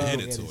boy, You knew they uh, was edit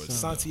gonna to edit it.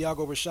 some.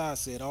 Santiago Rashad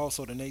said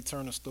also the Nate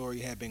Turner story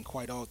had been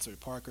quite altered.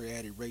 Parker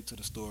added rape to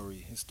the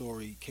story. His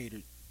story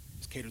catered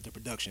to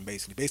production,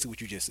 basically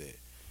what you just said.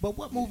 But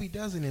what movie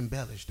doesn't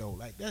embellish though?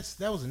 Like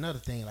that was another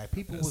thing. Like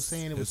people were That's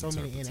saying there was so his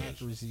many interpretation.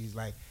 inaccuracies.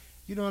 Like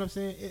you know what I'm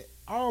saying?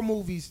 All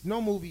movies,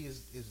 no movie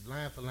is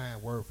line for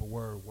line, word for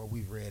word what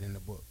we've read in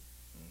the book.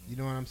 You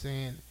know what I'm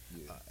saying?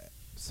 Yeah.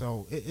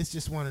 So it's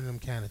just one of them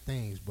kind of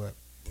things. But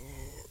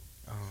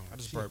I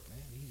just shit, burped. man.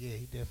 Yeah,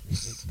 he definitely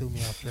threw me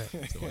off track.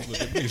 So I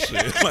look at me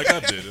shit like I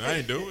did it. I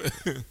ain't do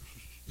it.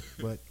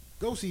 But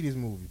go see this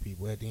movie,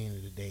 people. At the end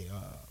of the day,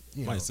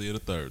 you know, Might see it a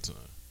third time.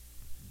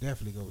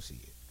 definitely go see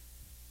it.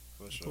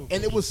 For sure.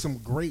 And it was some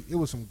great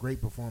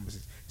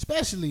performances,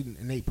 especially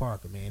Nate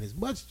Parker, man. As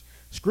much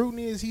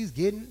scrutiny as he's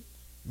getting,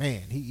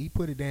 man, he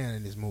put it down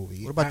in this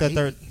movie. What about that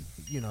third?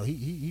 You know,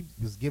 he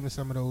was giving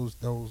some of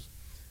those,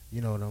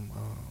 you know, them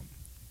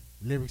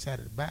lyrics out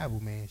of the Bible,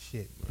 man.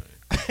 Shit,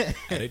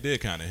 They did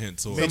kind of hint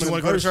towards Made it. you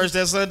want to go to church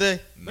that Sunday?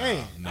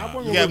 man. Nah, I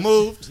wasn't You got gonna-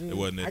 moved? It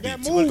wasn't that I got deep.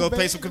 moved. You wanna go man.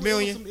 pay some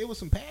communion? It was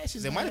some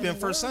passions. It might have man,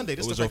 been first in the Sunday. word.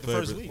 This What was was your like the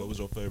first favorite? week. What was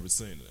your favorite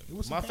scene? Then? It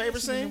was My some favorite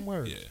passion in scene? them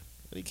words. Yeah.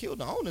 But he killed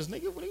the owners,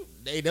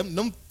 nigga.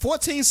 Them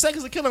 14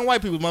 seconds of killing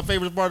white people was my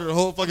favorite part of the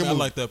whole fucking I movie.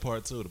 like that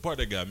part too. The part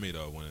that got me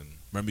though, when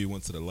remember he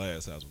went to the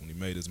last house when he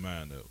made his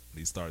mind up.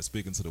 He started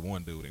speaking to the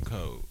one dude in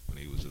code, and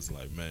he was just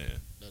like, "Man,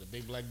 The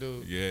big black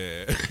dude.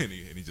 yeah," and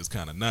he just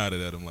kind of nodded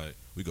at him like,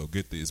 "We go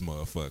get these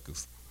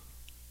motherfuckers."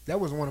 That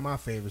was one of my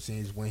favorite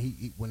scenes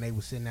when they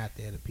were sitting out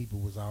there. The people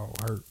was all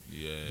hurt.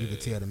 Yeah, You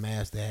could tell the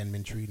master hadn't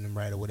been treating them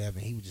right or whatever.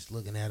 And he was just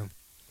looking at him,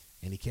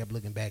 and he kept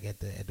looking back at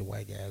the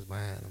white guys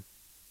behind him.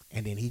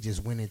 And then he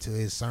just went into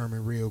his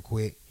sermon real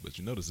quick. But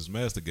you notice his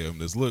master gave him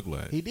this look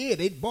like He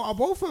did.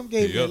 Both of them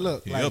gave he me a up-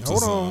 look. he Like, up to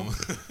hold on,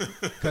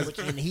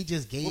 something. and he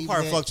just gave. What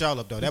part that, fucked y'all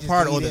up though? he That just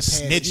part gave or the that pass.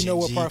 snitch? You know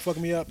what G? part fucked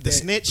me up? The That-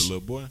 snitch. The little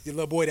boy. The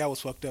little boy, that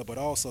was fucked up, but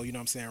also, you know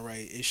what I'm saying,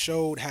 right? It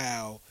showed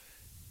how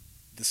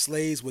the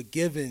slaves were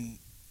given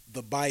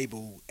the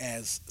Bible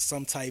as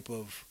some type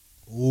of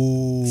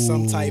Ooh.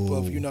 some type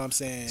of, you know what I'm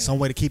saying, some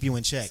way to keep you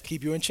in check.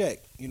 keep you in check.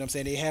 You know what I'm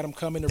saying? They had them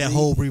come in to That read.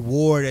 whole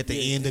reward at the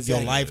Yeah, end of your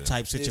exactly. life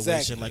type situation.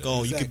 Exactly. Like, oh,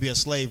 you Exactly. could be a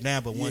slave now,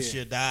 but once Yeah.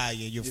 you die,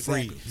 you're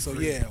Exactly. free. So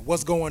yeah,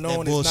 what's going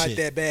on is not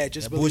that bad.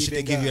 Just that believe bullshit in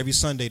they give God. you every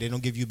Sunday, they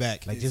don't give you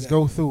back. Like, just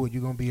go through it.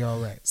 You're gonna be all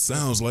right.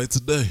 Sounds like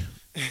today.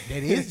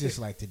 That is just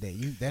like today.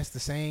 That's the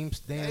same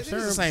damn It's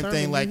sermon. the same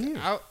thing. Like,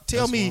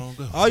 tell That's me, wrong,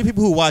 though. all you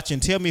people who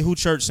watching, tell me who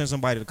church sent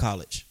somebody to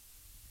college.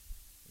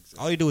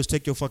 All you do is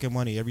take your fucking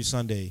money every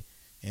Sunday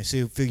and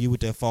fill you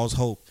with that false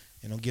hope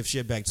and don't give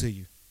shit back to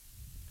you.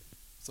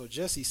 So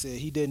Jesse said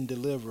he didn't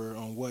deliver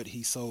on what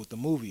he sold the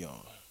movie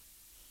on.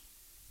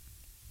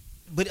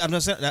 But I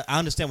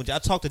understand what I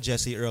talked to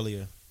Jesse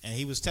earlier, and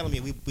he was telling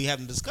me we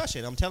having a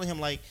discussion. I'm telling him,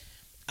 like,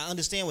 I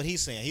understand what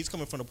he's saying. He's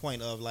coming from the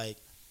point of, like,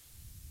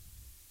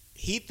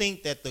 he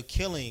think that the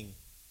killing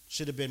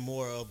should have been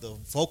more of the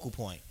focal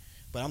point.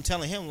 But I'm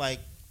telling him, like,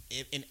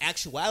 in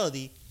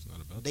actuality, It's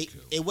not about the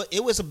killing.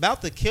 it was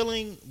about the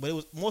killing, but it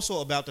was more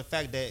so about the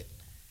fact that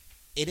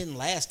it didn't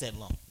last that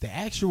long. The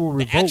actual The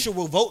revolt.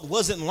 actual vote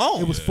wasn't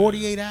long. It was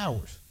 48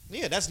 hours.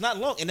 Yeah, that's not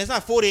long, and it's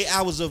not 48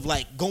 hours of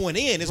like going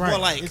in. It's Right. more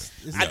like It's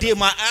I did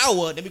my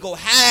hour, then we go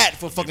hide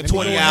for fucking Let me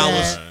 20 go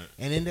hours. hide,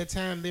 And in that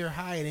time they're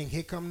hiding,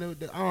 here come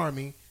the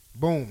army.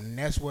 Boom, and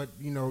that's what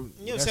You know what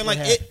I'm that's saying? what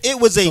Like happened. it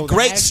was a So the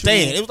great actual-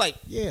 stand. It was like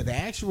Yeah, the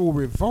actual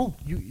revolt.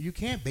 You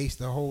can't base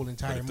the whole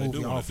entire if they do movie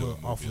wanna off do a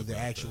of movie the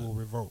about actual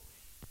revolt,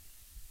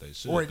 They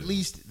should. or at do.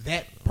 least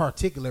that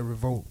particular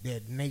revolt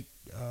that Nate.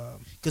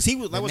 because he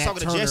was. I The was Nat talking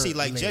to Turner Jesse.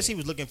 Like led. Jesse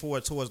was looking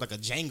forward towards like a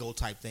Django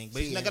type thing,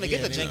 but he's not gonna Yeah,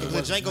 get the yeah, Django he because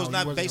wasn't- Django's he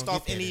not wasn't based gonna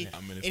off get that any in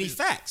I mean, if any you-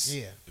 facts.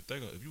 Yeah,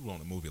 If you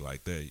want a movie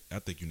like that, I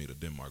think you need a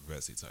Denmark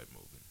Vesey type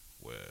movie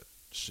where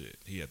shit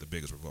he had the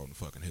biggest revolt in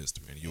fucking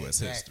history in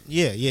U.S. Exactly.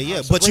 history.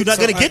 Yeah. So But you're break- not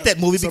gonna so get I- that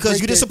movie so because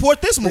break you didn't that-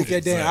 support this Break movie.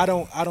 that down.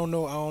 Exactly. I don't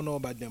know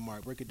about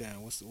Denmark. Break it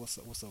down. What's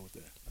up with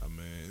that? I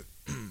mean,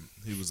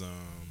 he was Denmark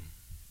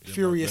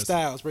Furious Vesey.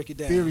 Styles. Break it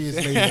down. furious,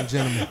 ladies and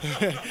gentlemen.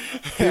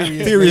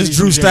 Furious ladies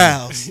Drew and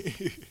gentlemen. Styles.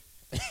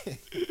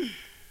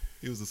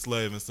 He was a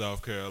slave in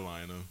South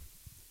Carolina.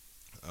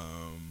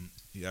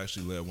 He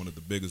actually led one of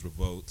the biggest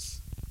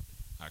revolts.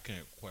 I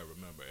can't quite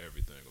remember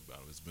everything about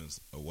him. It's been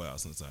a while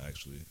since I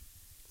actually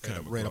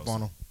Read up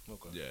on him.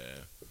 Okay.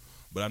 Yeah,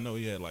 but I know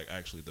he had like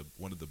actually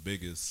one of the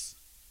biggest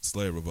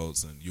slave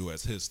revolts in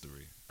U.S.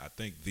 history. I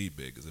think the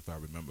biggest, if I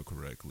remember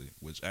correctly,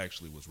 which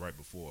actually was right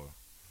before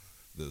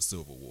the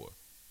Civil War,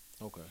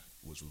 Okay.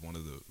 which was one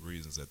of the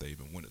reasons that they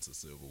even went into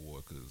Civil War,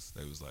 because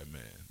they was like,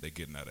 man, they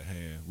getting out of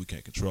hand. We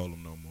can't control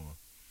them no more.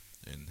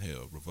 And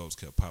hell, revolts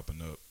kept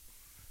popping up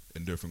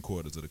in different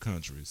quarters of the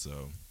country.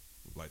 So,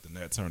 like the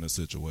Nat Turner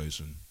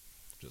situation,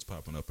 just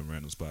popping up in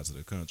random spots of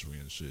the country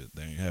and shit.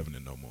 They ain't having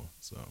it no more.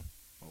 So,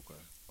 Okay.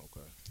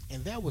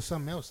 And that was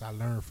something else I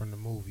learned from the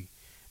movie.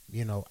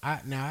 You know,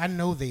 I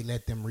know they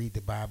let them read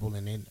the Bible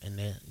and then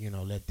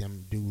let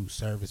them do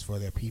service for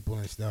their people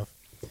and stuff.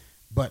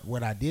 But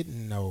what I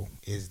didn't know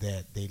is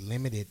that they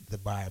limited the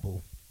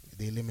Bible.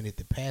 They limited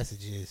the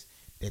passages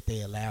that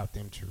they allowed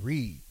them to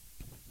read.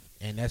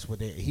 And that's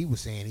what he was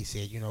saying. He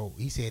said,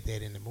 he said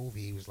that in the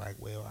movie. He was like,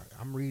 well,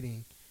 I'm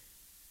reading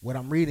what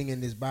I'm reading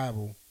in this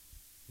Bible.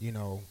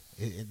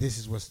 This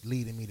is what's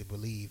leading me to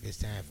believe it's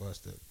time for us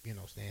to,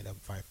 stand up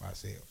and fight for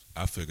ourselves.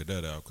 I figured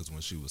that out because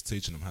when she was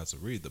teaching him how to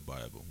read the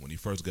Bible, when he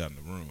first got in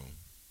the room,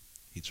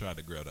 he tried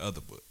to grab the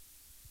other book.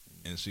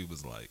 And she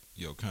was like,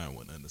 yo, Khan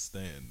wouldn't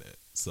understand that.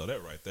 So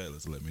that right there,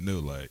 let's let me know,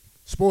 like,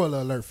 Spoiler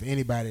alert for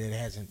anybody that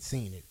hasn't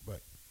seen it,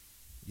 but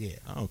yeah.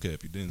 I don't care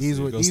if you didn't These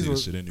see were- it. Go these see were-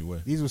 this shit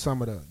anyway. These were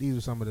some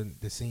of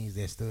the scenes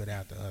that stood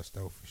out to us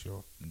though, for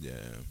sure. Yeah.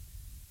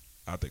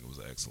 I think it was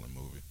an excellent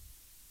movie.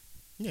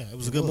 Yeah, it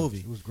was a good movie.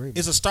 It was a great.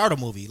 It's a starter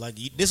movie. Like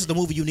this is the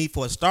movie you need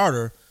for a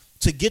starter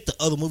to get the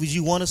other movies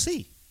you want to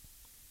see.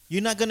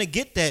 You're not gonna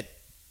get that.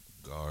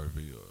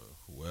 Garvey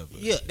or whoever.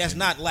 Yeah, that's And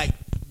not like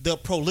the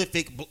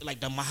prolific, like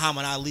the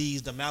Muhammad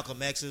Ali's, the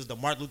Malcolm X's, the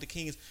Martin Luther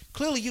King's.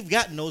 Clearly, you've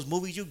gotten those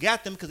movies. You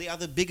got them because they are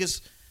the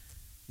biggest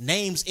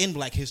names in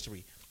Black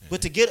history.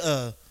 But to get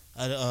a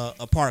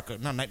Parker,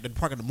 not the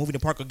Parker, the movie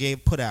that Parker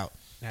put out,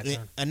 Nat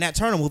Turner. a Nat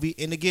Turner movie,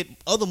 and to get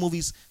other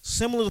movies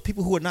similar to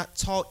people who are not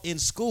taught in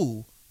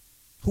school,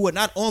 who are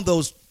not on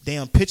those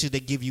damn pictures they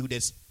give you.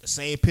 That's the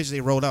same picture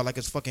they rolled out like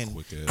it's fucking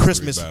Quick-ass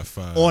Christmas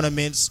 3x5.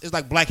 ornaments. It's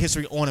like Black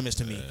History ornaments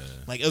to me.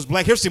 Like it was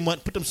Black History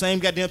Month. Put them same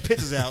goddamn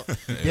pictures out.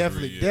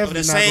 Definitely, year. Of the definitely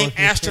not same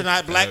gonna-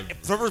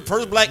 astronaut,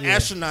 first black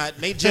astronaut,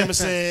 Nate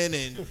Jemisin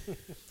and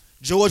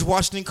George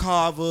Washington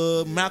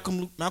Carver,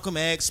 Malcolm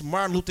X,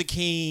 Martin Luther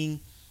King.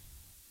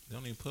 They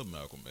don't even put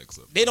Malcolm X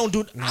up. They don't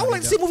do. I would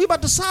like to see a movie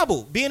about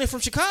DeSable, being from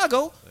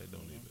Chicago. They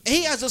don't even.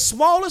 He has the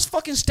smallest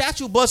fucking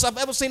statue bust I've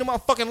ever seen in my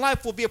fucking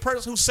life for be a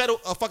person who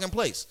settled a fucking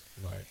place.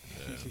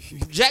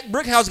 Right. Jack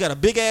Brickhouse got a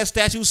big ass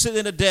statue sitting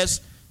in a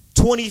desk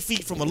 20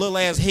 feet from a little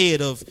ass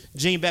head of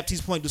Jean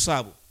Baptiste Point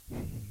DeSable,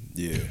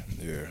 Yeah.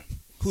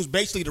 who's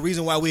basically the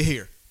reason why we're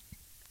here.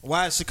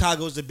 Why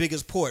Chicago is the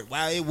biggest port.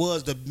 Why it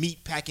was the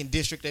meat packing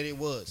district that it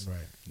was. Right.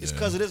 It's Yeah.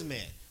 because of this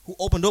man who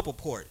opened up a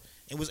port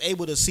and was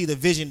able to see the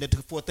vision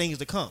for things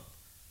to come.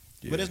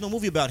 But there's no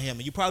movie about him,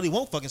 and you probably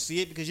won't fucking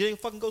see it because you didn't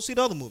fucking go see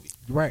the other movie.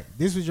 Right.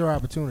 This was your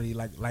opportunity.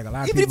 Like a lot of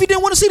Even people. if you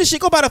didn't want to see the shit,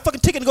 go buy the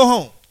fucking ticket and go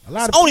home. A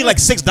lot It's of only people- like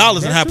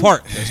 $6 in That's Hyde true.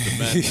 Park. That's the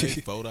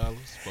matinee,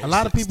 $4. A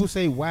lot of people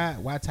say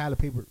why Tyler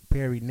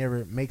Perry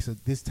never makes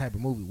this type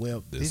of movie.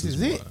 Well, this is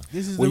it. why.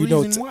 This is Well, the you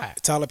know, reason why.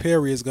 Tyler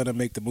Perry is gonna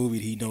make the movie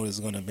he knows is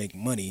gonna make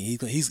money.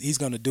 He's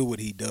gonna do what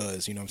he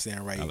does. You know what I'm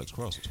saying, right? Alex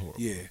Cross was horrible.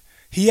 Yeah,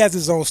 he has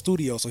his own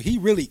studio, so he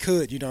really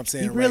could. You know what I'm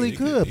saying? He really right?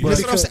 could, He but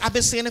That's what I'm saying. I've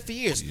been saying it for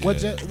years. Yeah.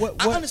 what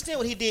I understand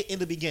what he did in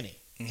the beginning.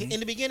 In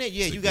the beginning,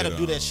 yeah, To you got to get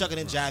do that on, shucking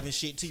and right. jiving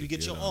shit until you To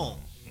get your get own.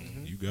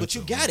 on. You got But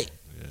you your got own. it.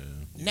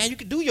 Yeah. Now you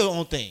can do your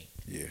own thing.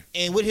 Yeah.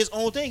 And with his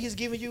own thing, he's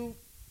giving you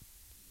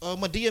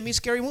Madea meets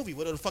Scary Movie.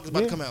 What the fuck is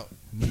about to come out?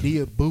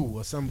 Medea Boo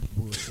or some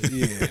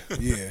bullshit.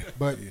 Yeah.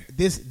 But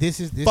this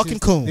is Fucking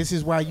coon. This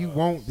is why you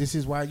won't. This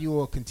is why you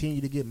will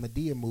continue to get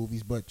Medea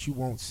movies, but you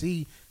won't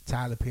see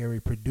Tyler Perry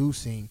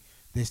producing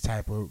this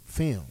type of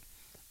film.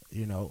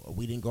 You know,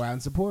 we didn't go out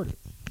and support it.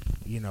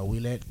 You know, we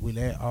let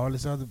all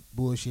this other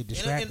bullshit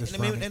distract us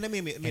from it, and let me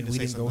and say we didn't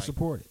something go like,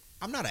 support it.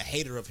 I'm not a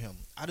hater of him.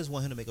 I just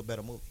want him to make a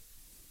better movie.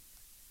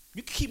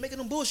 You can keep making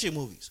them bullshit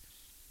movies.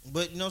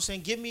 But, you know what I'm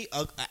saying, give me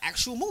an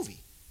actual movie.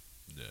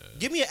 Yeah.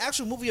 Give me an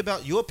actual movie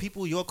about your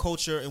people, your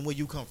culture, and where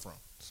you come from.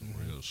 Some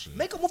real shit.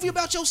 Make a movie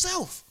about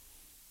yourself.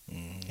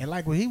 And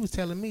like what he was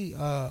telling me,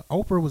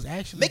 Oprah was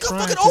actually Make a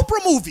trying fucking to-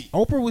 Oprah movie.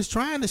 Oprah was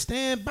trying to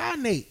stand by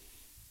Nate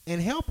and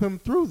help him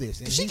through this.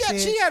 And She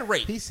he got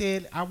raped. He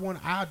said,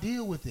 "I'll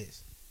deal with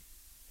this."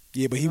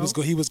 Yeah, but he You was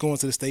know? he was going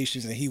to the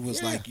stations and he was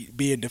Yeah. like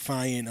being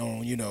defiant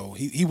on, you know,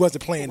 he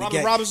wasn't playing the Robin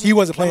game. Robinson? He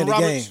wasn't playing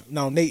Robin the Roberts? game.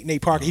 No,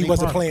 Nate Parker. He Nate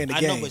wasn't Parker. playing the I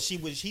game. know, but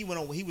he went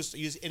on. He was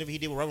interview he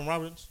did with Robin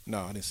Roberts.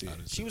 No, I didn't see it.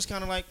 She was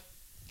kind of like,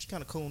 she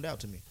kind of cooned out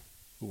to me.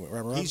 Who, Robert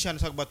He's Roberts? trying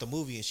to talk about the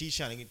movie, and she's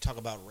trying to talk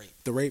about rape.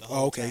 The rape. the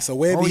whole Oh, okay, time. so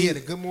where Oh he? yeah, the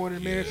Good Morning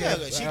America.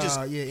 Yeah, she just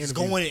is interview.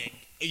 going.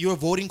 You're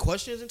avoiding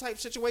questions and type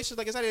situations.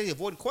 Like I said,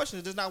 avoiding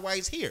questions. That's not why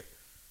he's here.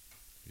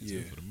 He's Yeah.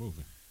 there for the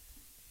movie.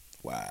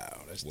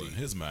 Wow, that's Well, in deep.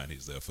 his mind,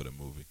 he's there for the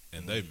movie.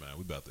 And they mind,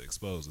 we about to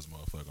expose this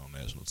motherfucker on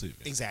national TV.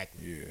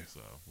 Exactly. Yeah. So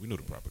we knew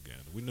the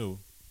propaganda. We knew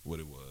what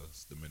it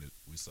was the minute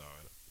we saw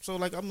it. So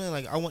like I mean,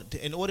 like I want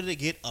to, in order to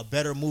get a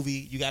better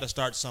movie, you got to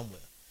start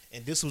somewhere.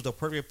 And this was the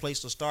perfect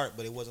place to start,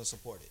 but it wasn't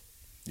supported.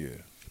 Yeah.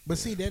 But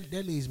see, that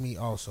leads me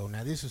also.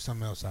 Now, this is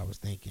something else I was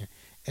thinking.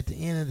 At the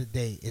end of the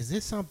day, is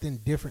this something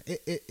different?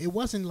 It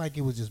wasn't like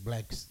it was just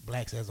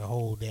blacks as a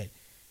whole that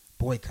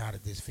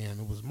boycotted this film.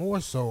 It was more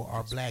so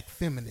our black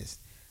feminists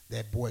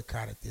that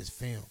boycotted this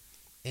film.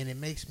 And it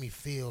makes me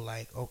feel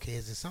like, okay,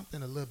 is it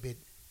something a little bit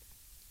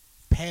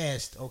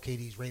past, okay,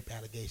 these rape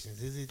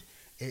allegations? Is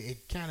it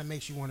kind of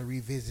makes you want to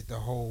revisit the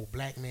whole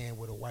black man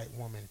with a white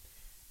woman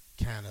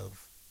kind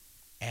of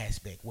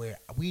aspect, where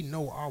we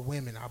know our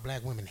women, our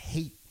black women,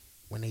 hate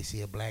when they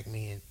see a black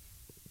man,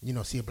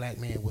 see a black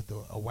man with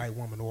a white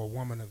woman or a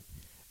woman of,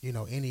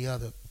 any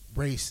other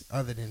race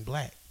other than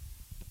black.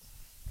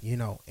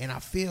 And I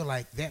feel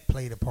like that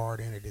played a part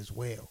in it as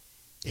well.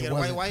 He got a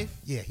white wife?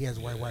 Yeah, he has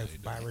a white Yeah, wife, he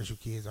does. biracial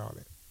kids, all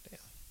that. Damn.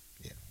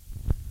 Yeah.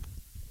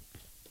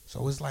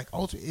 So it's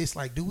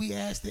like, do we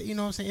ask that? You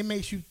know what I'm saying? It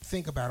makes you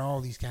think about all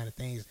these kind of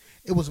things.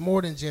 It was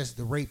more than just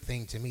the rape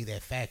thing to me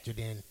that factored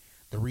in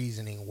the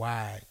reasoning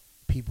why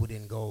people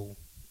didn't go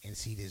and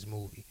see this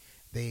movie.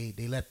 They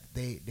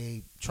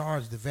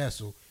charged the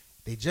vessel.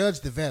 They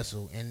judged the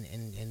vessel, and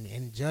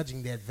in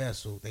judging that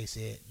vessel, they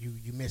said you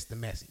missed the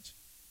message.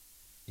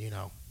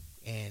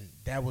 And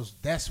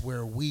that's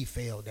where we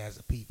failed as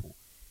a people,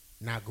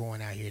 not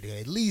going out here to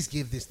at least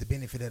give this the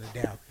benefit of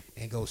the doubt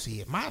and go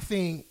see it. My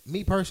thing,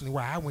 me personally,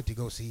 why I went to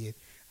go see it,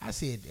 I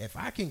said if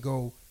I can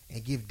go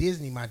and give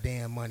Disney my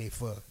damn money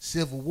for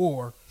Civil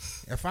War,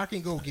 if I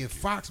can go give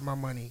Fox my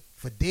money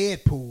for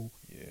Deadpool,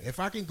 if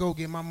I can go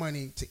give my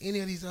money to any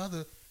of these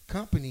other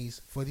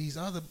companies for these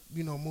other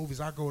movies,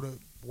 I go to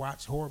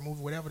watch horror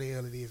movie, whatever the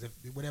hell it is,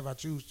 whatever I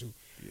choose to.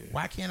 Yeah.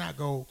 Why can't I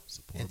go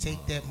Support and take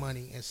my that own.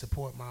 money and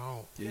support my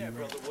own? Yeah,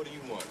 brother, what do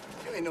you want?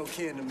 You ain't no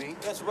kin to me.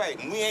 That's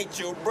right, and we ain't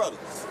your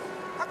brothers.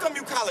 How come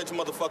you college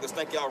motherfuckers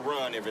think y'all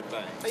run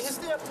everything? Hey, is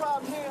there a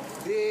problem here?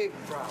 Big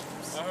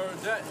problems. I heard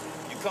that.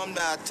 You come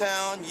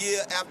downtown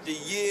year after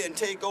year and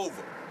take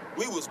over.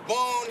 We was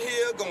born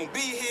here, gonna be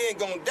here, and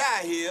gonna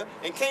die here,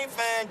 and can't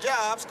find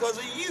jobs because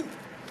of you.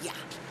 Yeah.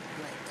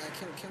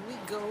 Right. Can we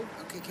go?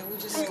 Okay, can we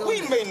just go?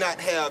 We may not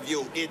have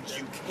your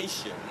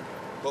education,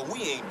 but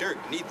we ain't dirt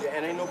neither.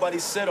 And ain't nobody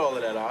said all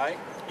of that, all right?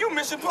 You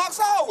Mission Park's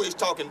always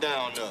talking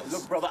down to us.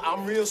 Look, brother,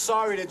 I'm real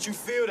sorry that you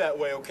feel that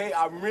way, okay?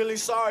 I'm really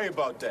sorry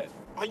about that.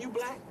 Are you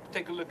black?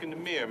 Take a look in the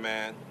mirror,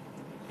 man.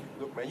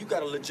 Look, man, you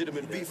got a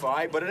legitimate beef, all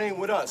right? But it ain't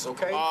with us,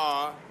 okay?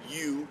 Are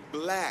you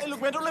black? Hey,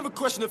 look, man, don't ever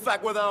question the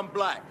fact whether I'm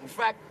black. In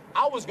fact,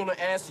 I was gonna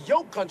ask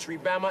your country,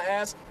 Bama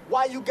ass,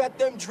 why you got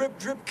them drip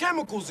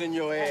chemicals in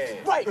your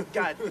head. Right,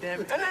 goddamn.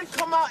 And then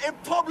come out in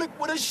public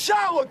with a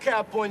shower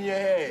cap on your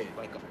head.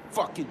 Like a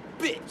fucking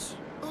bitch.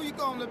 Who you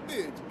calling a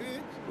bitch?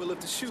 Well,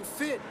 if the shoe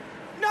fit,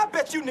 Now I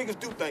bet you niggas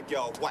do think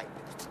y'all white.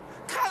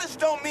 College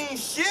don't mean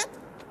shit.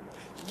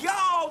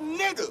 Y'all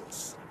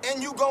niggas.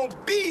 And you gonna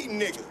be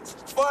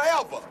niggas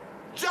forever.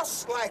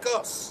 just like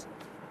us.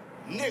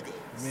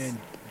 Niggas. Man,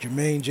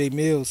 Jermaine J.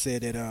 Mills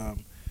said that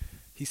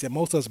he said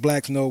most of us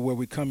blacks know where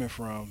we're coming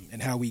from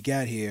and how we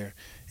got here,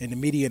 and the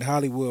media in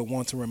Hollywood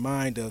want to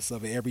remind us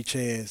of it every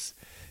chance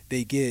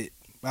they get.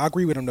 I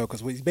agree with him though,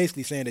 because he's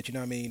basically saying that, you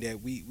know what I mean,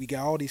 that we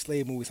got all these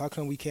slave movies. How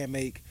come we can't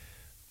make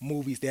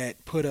movies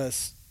that put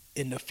us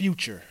in the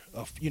future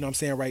of, you know what I'm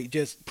saying, right?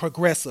 Just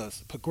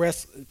progressive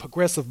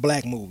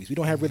black movies. We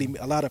don't have really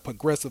a lot of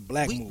progressive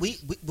black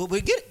movies. But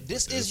we get it.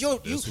 This is your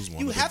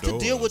you have to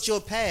deal with your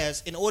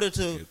past in order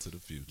to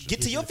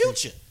get to your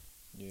future.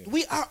 Yeah.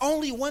 We are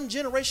only one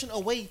generation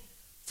away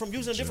from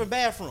using a different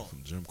bathroom.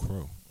 From Jim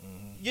Crow.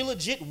 You're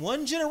legit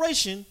one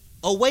generation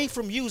away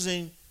from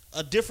using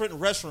a different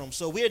restroom.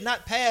 So we're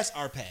not past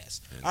our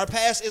past. Our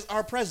past is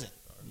our present.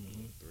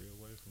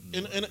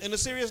 In a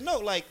serious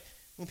note, like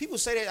when people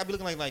say that, I be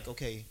looking like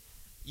okay,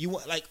 you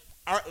want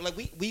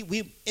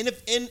we in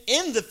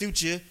the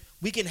future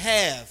we can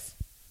have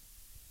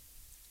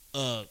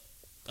a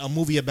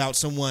movie about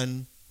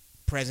someone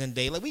present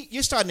day. Like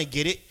you're starting to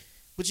get it,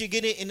 but you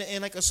get it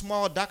in like a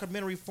small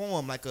documentary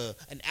form, like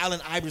an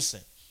Allen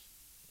Iverson.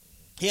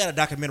 He had a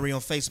documentary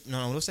on Facebook.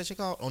 No, what's that shit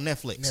called? On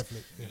Netflix.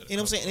 You know what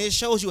I'm saying? And it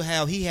shows you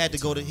how he had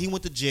to he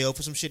went to jail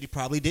for some shit he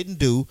probably didn't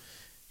do.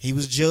 He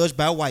was judged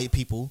by white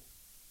people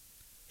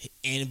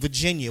in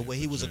Virginia, where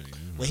he was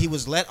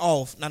let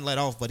off,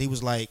 but he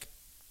was like,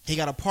 he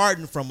got a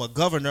pardon from a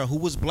governor who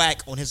was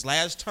black on his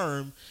last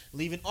term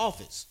leaving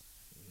office.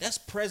 That's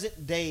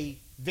present day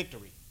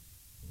victory,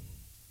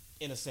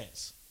 in a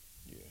sense.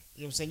 Yeah. You know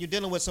what I'm saying? You're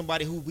dealing with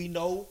somebody who we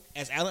know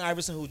as Allen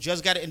Iverson, who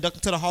just got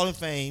inducted to the Hall of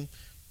Fame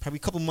probably a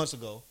couple months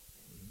ago.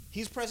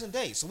 He's present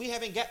day, so we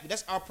haven't got.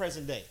 That's our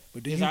present day.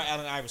 But our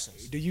Allen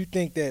Iversons. Do you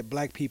think that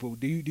black people?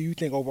 Do you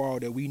think overall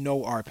that we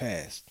know our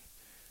past?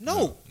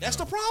 No, that's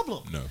the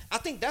problem. No, I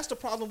think that's the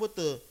problem with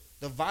the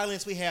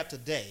violence we have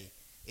today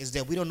is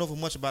that we don't know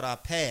much about our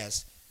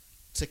past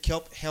to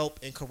help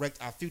and correct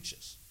our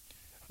futures.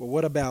 Well,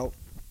 what about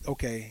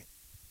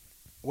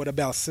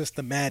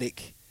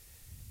systematic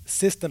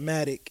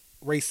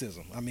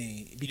racism? I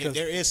mean, because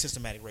there is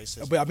systematic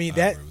racism. But I mean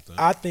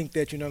I think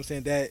that, you know what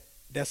I'm saying,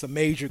 that's a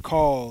major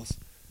cause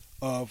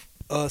of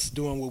us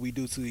doing what we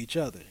do to each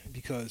other,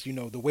 because, you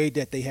know, the way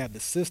that they have the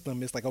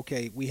system, it's like,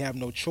 okay, we have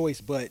no choice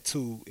but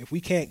if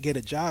we can't get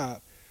a job,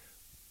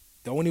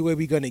 the only way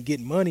we're going to get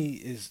money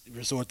is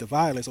resort to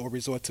violence or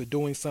resort to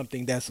doing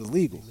something that's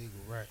illegal.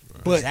 Right.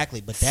 But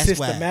exactly, but that's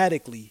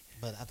systematically.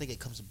 But I think it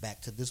comes back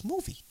to this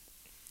movie,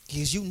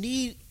 because you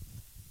need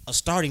a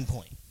starting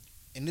point,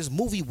 and this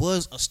movie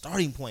was a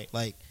starting point.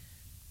 Like,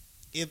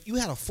 if you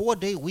had a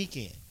 4-day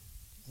weekend,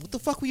 what the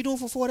fuck were you doing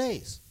for 4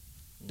 days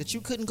that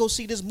you couldn't go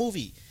see this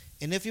movie?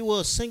 And if you were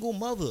a single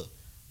mother,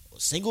 or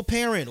single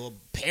parent, or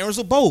parents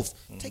of both,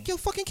 take your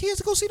fucking kids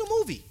to go see the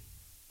movie.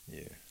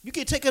 Yeah. You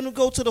can take them to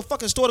go to the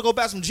fucking store to go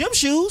buy some gym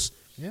shoes.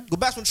 Yeah. Go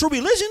buy some True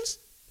Religions.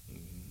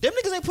 Them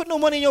niggas ain't putting no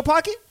money in your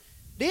pocket.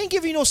 They ain't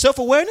giving you no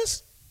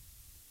self-awareness.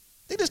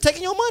 They just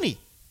taking your money.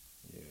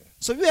 Yeah.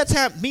 So if you had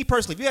time, me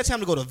personally, if you had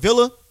time to go to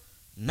Villa,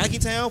 Nike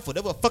Town, for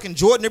whatever fucking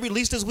Jordan they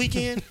released this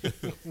weekend,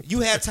 you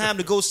had time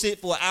to go sit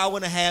for an hour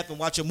and a half and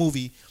watch a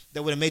movie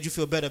that would have made you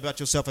feel better about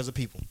yourself as a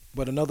people.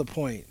 But another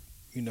point,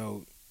 you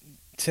know,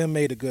 Tim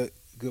made a good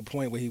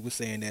point where he was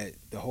saying that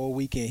the whole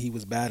weekend he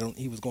was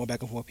going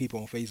back and forth with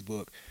people on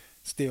Facebook,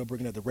 still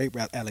bringing up the rape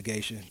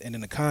allegation. And in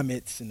the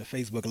comments in the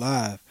Facebook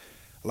Live,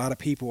 a lot of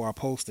people are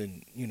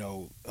posting, you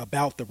know,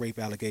 about the rape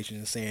allegation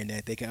and saying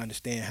that they can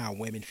understand how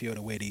women feel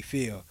the way they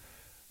feel.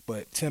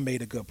 But Tim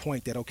made a good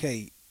point that,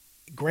 okay,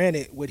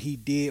 granted, what he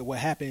did, what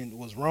happened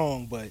was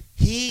wrong, but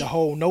the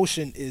whole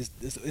notion is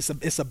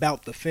it's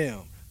about the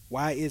film.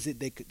 Why is it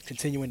they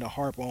continuing to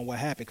harp on what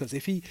happened?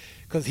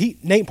 Because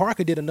Nate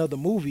Parker did another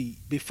movie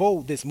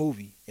before this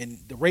movie, and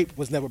the rape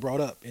was never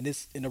brought up, and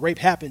the rape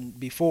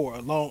happened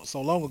before so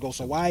long ago.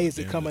 So why is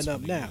it coming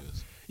up now?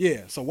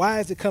 Yeah. So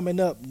why is it coming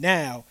up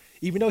now?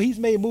 Even though he's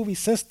made movies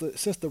since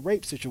the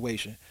rape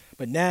situation,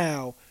 but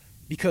now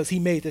because he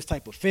made this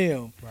type of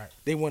film, right,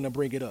 they want to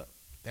bring it up.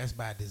 That's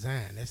by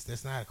design.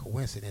 That's not a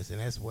coincidence, and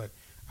that's what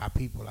our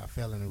people are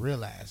failing to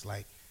realize.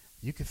 Like,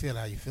 you can feel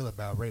how you feel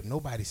about rape.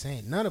 Nobody's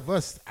saying, none of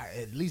us,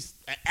 at least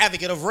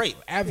advocate of rape,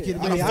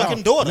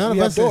 fucking daughter. None of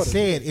us have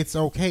said it's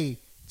okay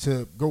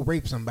to go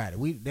rape somebody.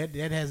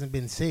 That hasn't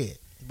been said.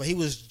 But he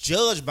was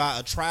judged by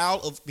a trial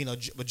of, you know,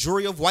 a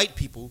jury of white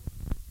people,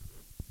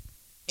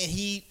 and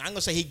I'm gonna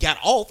say he got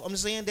off. I'm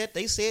saying that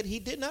they said he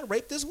did not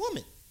rape this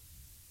woman.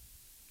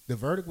 The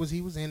verdict was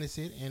he was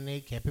innocent, and they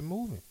kept it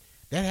moving.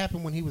 That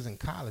happened when he was in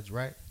college,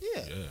 right?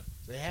 Yeah.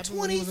 That happened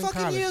 20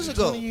 fucking years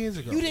ago. 20 years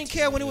ago. You didn't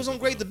care when it was on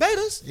Great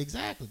Debaters.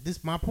 Exactly. This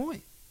is my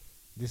point.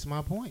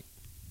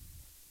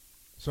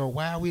 So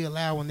why are we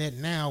allowing that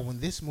now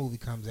when this movie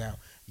comes out?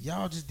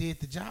 Y'all just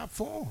did the job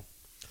for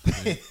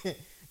him.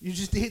 You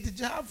just did the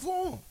job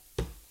for him.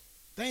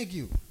 Thank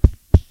you.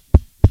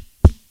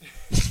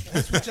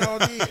 That's what y'all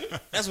did.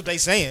 That's what they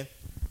saying.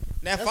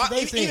 Now,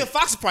 even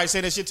Fox is probably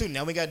saying that shit too.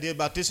 Now we got to deal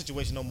about this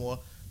situation no more.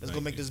 Let's go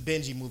make this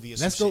Benji movie or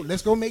something.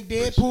 Let's go make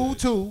Deadpool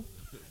 2.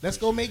 Let's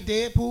go make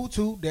Deadpool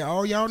 2 that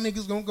all y'all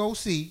niggas gonna go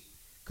see,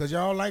 cause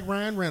y'all like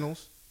Ryan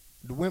Reynolds.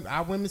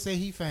 Our women say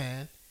he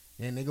fine,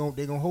 and they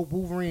gonna hope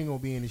Wolverine gonna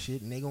be in the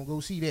shit, and they gonna go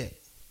see that.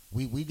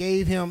 We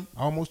gave him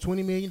almost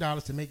 $20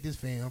 million to make this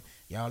film.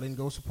 Y'all didn't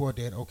go support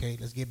that. Okay,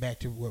 let's get back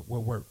to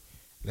what worked.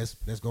 Let's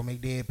go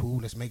make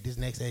Deadpool. Let's make this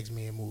next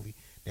X-Men movie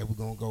that we're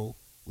gonna go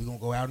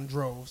out in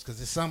droves, cause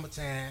it's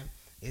summertime.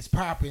 It's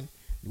popping.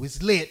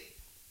 It's lit.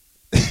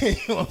 You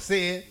know what I'm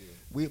saying?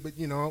 Yeah. But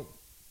you know,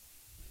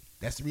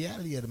 that's the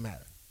reality of the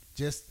matter.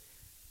 Just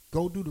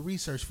go do the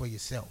research for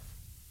yourself.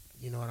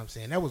 You know what I'm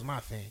saying? That was my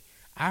thing.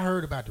 I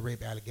heard about the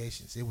rape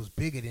allegations. It was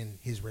bigger than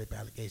his rape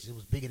allegations. It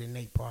was bigger than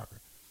Nate Parker.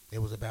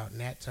 It was about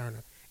Nat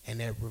Turner and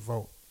that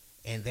revolt.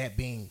 And that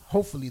being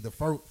hopefully the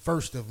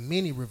first of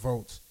many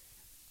revolts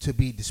to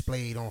be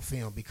displayed on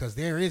film, because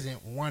there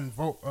isn't one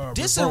vote.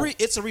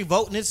 It's a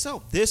revolt in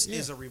itself. This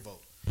is a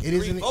revolt. It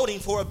is voting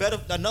for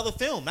another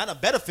film, not a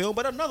better film,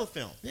 but another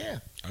film. Yeah,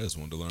 I just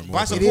wanted to learn more.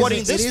 By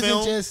supporting this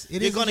film,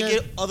 you're going to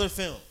get other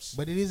films.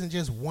 But it isn't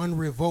just one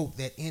revolt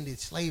that ended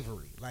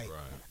slavery. Like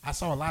I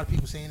saw a lot of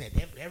people saying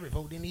that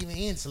revolt didn't even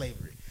end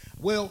slavery.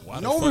 Well,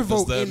 no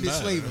revolt ended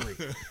slavery.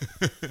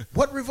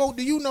 What revolt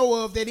do you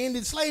know of that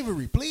ended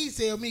slavery? Please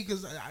tell me,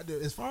 because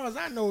as far as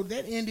I know,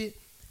 that ended.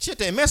 Shit,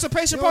 the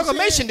Emancipation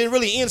Proclamation didn't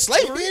really end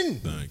slavery. It didn't.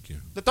 Thank you.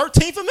 The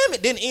 13th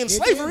Amendment didn't end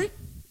slavery.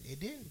 It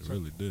didn't. It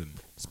really didn't.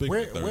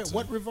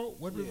 What revolt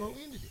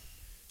ended it?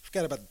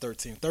 Forgot about the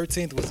 13th.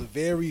 13th was a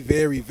very,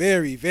 very,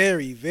 very,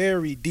 very,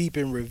 very deep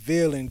and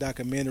revealing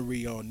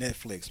documentary on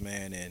Netflix,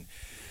 man. And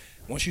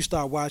once you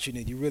start watching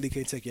it, you really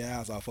can't take your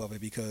eyes off of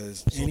it,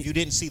 because so if you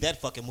didn't see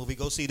that fucking movie,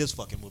 go see this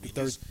fucking movie.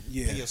 Pay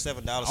your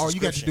 $7. All you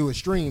got to do is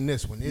stream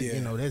this one. You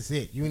know, that's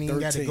it. You ain't even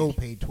got to go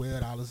pay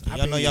 $12.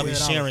 Y'all know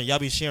y'all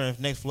be sharing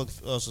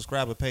Netflix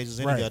subscriber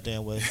pages any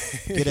goddamn way.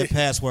 Get that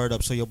password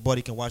up so your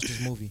buddy can watch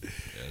this movie. Yeah,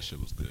 that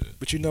shit was good.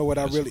 But you know what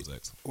I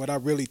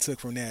really took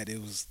from that, it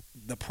was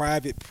the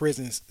private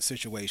prisons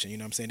situation. You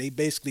know what I'm saying? They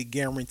basically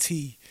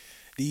guarantee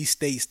these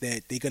states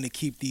that they're gonna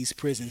keep these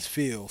prisons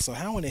filled. So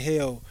how in the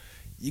hell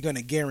you're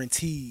gonna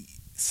guarantee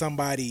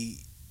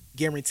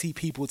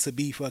people to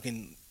be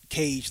fucking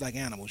caged like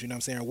animals? You know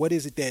what I'm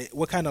saying?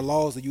 What kind of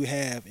laws do you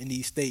have in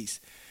these states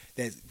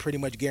that pretty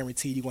much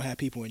guarantee you're gonna have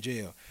people in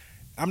jail?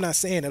 I'm not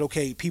saying that,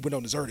 okay, people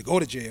don't deserve to go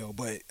to jail,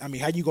 but I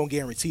mean, how you gonna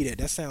guarantee that?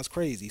 That sounds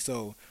crazy.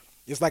 So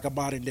it's like a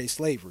modern day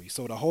slavery.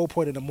 So the whole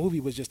point of the movie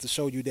was just to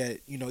show you that,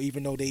 you know,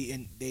 even though they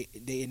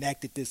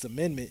enacted this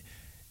amendment,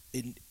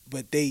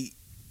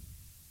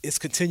 it's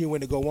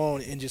continuing to go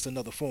on in just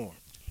another form.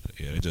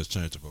 Yeah, they just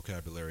changed the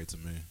vocabulary to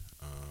me.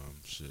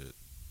 Shit.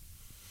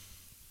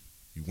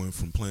 You went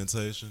from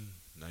plantation,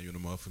 now you're in a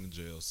motherfucking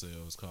jail cell.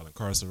 It's called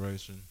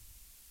incarceration.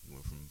 You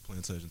went from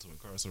plantation to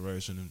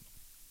incarceration,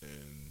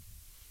 and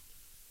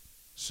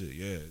shit,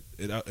 yeah,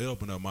 it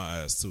opened up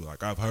my eyes too.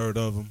 Like, I've heard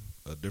of them,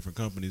 different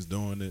companies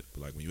doing it,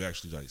 but like when you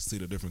actually like see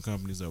the different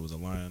companies that was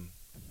aligned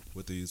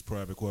with these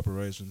private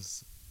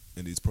corporations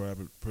in these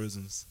private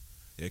prisons,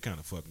 yeah, it kind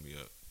of fucked me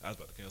up. I was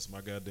about to cancel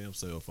my goddamn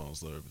cell phone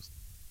service.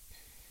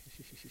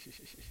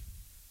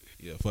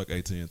 Yeah, fuck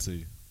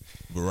AT&T,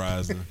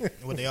 Verizon.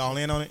 Were they all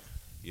in on it?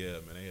 Yeah,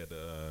 man, they had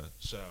to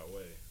shy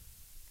away,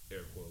 air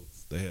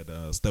quotes. They had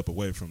to step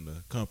away from the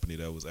company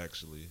that was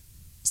actually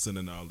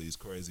sending all these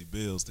crazy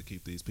bills to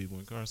keep these people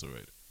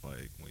incarcerated.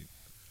 Like,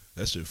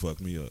 that shit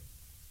fucked me up.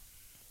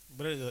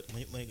 But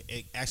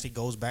it actually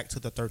goes back to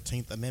the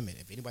 13th Amendment.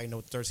 If anybody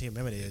knows what the 13th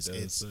Amendment is,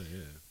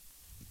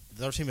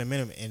 the 13th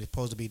Amendment is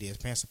supposed to be the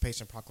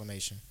Emancipation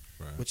Proclamation,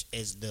 which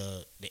is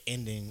the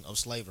ending of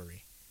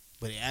slavery.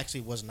 But it actually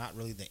was not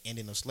really the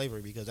ending of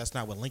slavery, because that's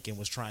not what Lincoln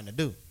was trying to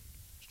do.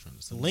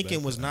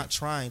 Lincoln was not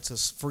trying to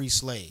free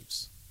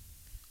slaves.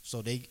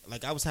 So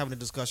I was having a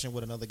discussion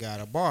with another guy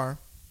at a bar.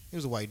 He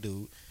was a white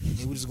dude. And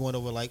we were just going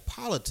over like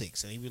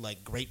politics, and he was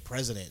like great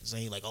presidents.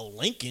 And he like, oh,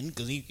 Lincoln,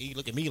 because he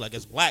looked at me like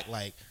it's black.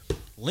 Like,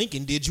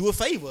 Lincoln did you a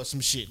favor or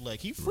some shit. Like,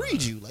 he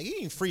freed you. Like, he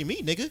didn't free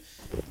me, nigga.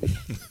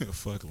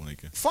 Fuck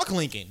Lincoln. Fuck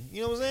Lincoln.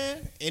 You know what I'm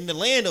saying? In the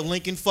land of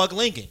Lincoln, fuck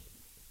Lincoln.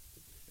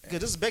 Because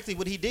this is basically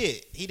what he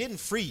did. He didn't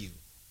free you.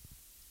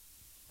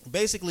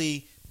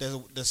 Basically,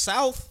 the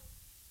South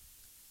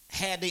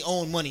had their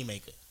own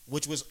moneymaker,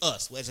 which was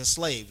us as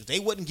slaves. They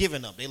wasn't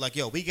giving up. They like,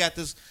 yo, we got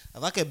this.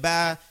 If I could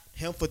buy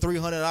him for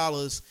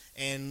 $300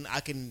 and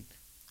I can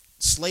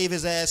slave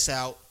his ass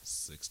out,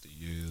 60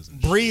 years, and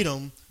breed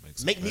him,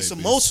 make me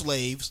some more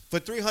slaves for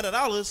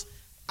 $300,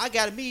 I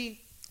got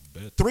me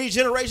 3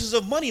 generations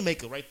of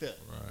moneymaker right there.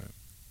 Right.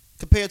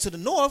 Compared to the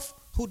North,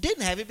 who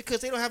didn't have it because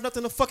they don't have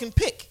nothing to fucking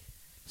pick.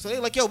 So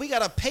they're like, yo, we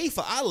gotta pay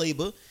for our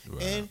labor,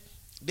 and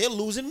they're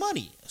losing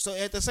money. So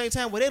at the same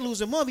time, when they're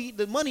losing money,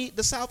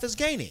 the South is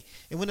gaining.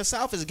 And when the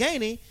South is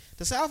gaining,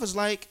 the South is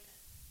like,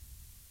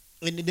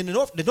 and then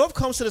the North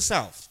comes to the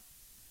South,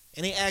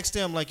 and they ask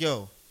them like,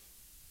 yo,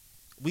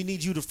 we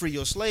need you to free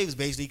your slaves,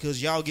 basically,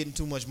 because y'all getting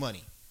too much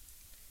money.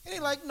 And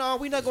they're like, no,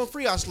 we're not gonna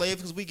free our slaves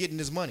because we getting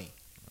this money.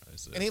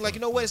 And they're like,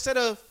 you know what? Instead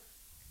of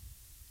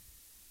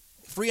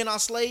freeing our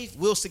slaves,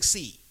 we'll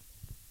succeed.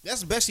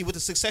 That's basically what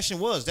the succession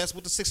was. That's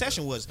what the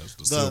succession was. That's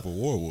the Civil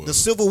War was. The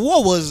Civil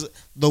War was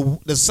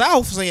the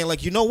South saying,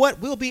 like, you know what?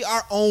 We'll be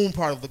our own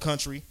part of the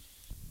country.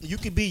 You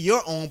can be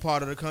your own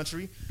part of the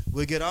country.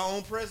 We'll get our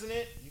own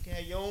president. You can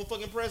have your own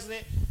fucking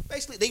president.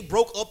 Basically, they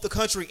broke up the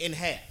country in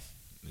half.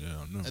 Yeah,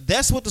 I know.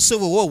 That's what the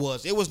Civil War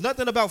was. It was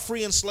nothing about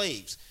freeing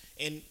slaves.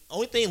 And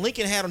only thing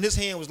Lincoln had on his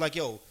hand was like,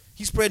 yo,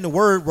 he's spreading the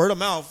word of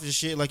mouth and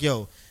shit. Like,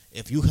 yo,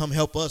 if you come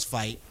help us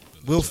fight,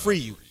 we'll free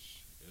you.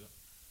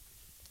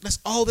 That's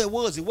all that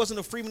was. It wasn't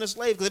a freedom of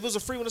slaves. Because if it was a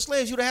freedom of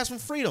slaves, you'd have had some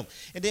freedom.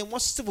 And then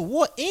once the Civil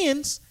War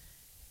ends,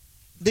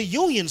 the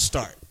unions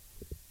start.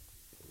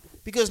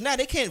 Because now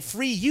they can't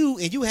free you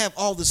and you have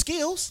all the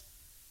skills.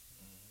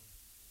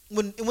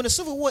 When the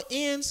Civil War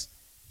ends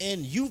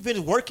and you've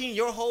been working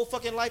your whole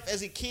fucking life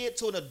as a kid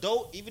to an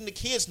adult, even the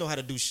kids know how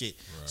to do shit.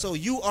 Right. So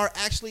you are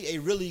actually a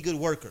really good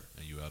worker.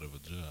 And you out of a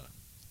job.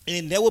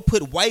 And that would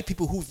put white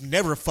people who've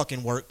never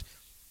fucking worked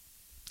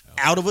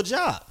out of a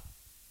job.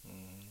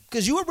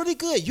 Because you are really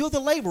good. You're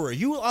the laborer.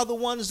 You are the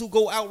ones who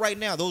go out right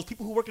now. Those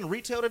people who work in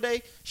retail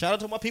today, shout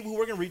out to my people who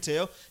work in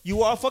retail,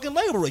 you are a fucking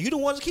laborer. You're the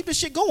ones to keep this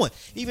shit going.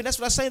 Even that's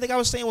what I say. I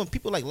was saying when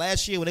people like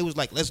last year when they was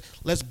like,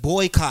 let's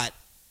boycott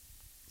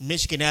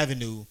Michigan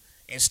Avenue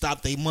and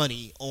stop their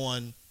money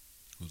on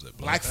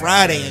Black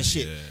Friday and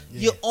shit. Yeah.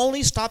 You're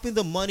only stopping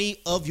the money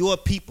of your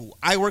people.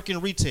 I work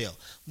in retail.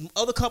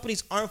 Other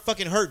companies aren't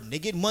fucking hurting. They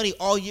get money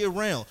all year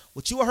round.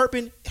 What you are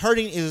hurting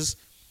is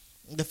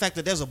the fact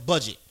that there's a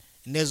budget.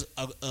 And there's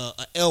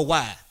a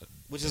LY,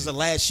 which is the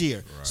last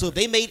year. Right. So if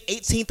they made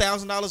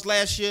 $18,000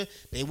 last year,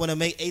 they want to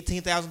make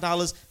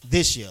 $18,000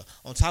 this year.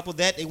 On top of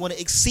that, they want to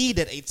exceed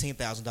that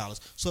 $18,000.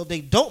 So if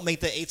they don't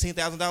make that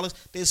 $18,000,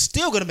 they're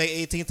still going to make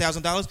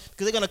 $18,000 because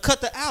they're going to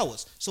cut the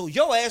hours. So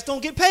your ass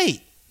don't get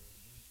paid.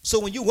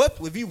 So if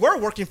you were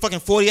working fucking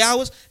 40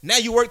 hours, now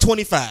you work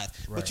 25.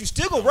 Right. But you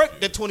still gonna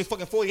work that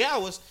 40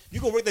 hours. You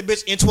gonna work that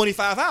bitch in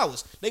 25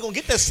 hours. They gonna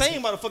get that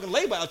same motherfucking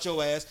labor out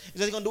your ass. And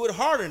they're gonna do it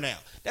harder now.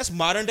 That's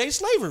modern day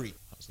slavery.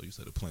 So you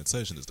said the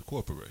plantation is the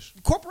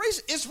corporation.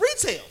 Corporation is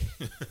retail.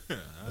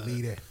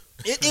 Believe that.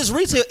 It is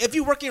retail. If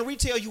you work in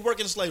retail, you work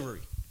in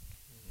slavery.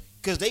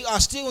 Because they are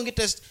still gonna get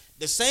this.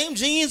 The same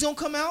jeans gonna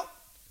come out.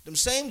 Them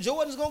same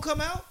Jordans gonna come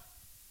out.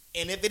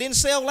 And if it didn't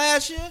sell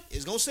last year,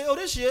 it's gonna sell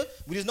this year.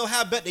 We just know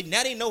how better.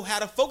 Now they know how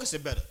to focus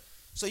it better.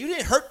 So you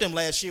didn't hurt them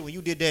last year when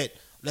you did that.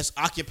 Let's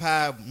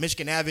occupy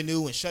Michigan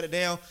Avenue and shut it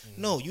down.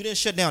 No, you didn't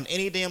shut down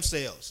any damn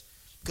sales.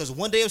 Because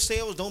one day of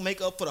sales don't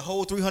make up for the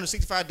whole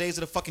 365 days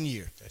of the fucking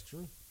year. That's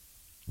true.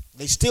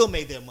 They still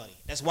made their money.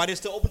 That's why they're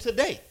still open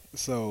today.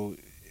 So,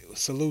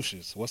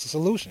 solutions. What's the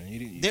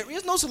solution? There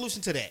is no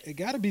solution to that. It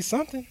got to be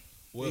something.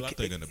 Well, I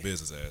think in the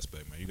business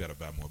aspect, man, you got to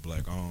buy more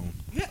black owned.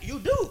 Yeah, you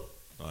do.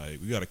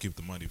 Like, we got to keep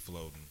the money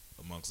floating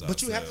amongst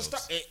ourselves. But you have to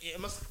start.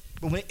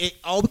 It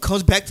all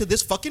comes back to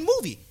this fucking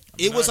movie.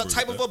 It was a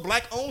type of a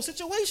black-owned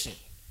situation.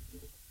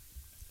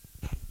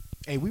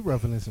 Hey, we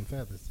ruffling some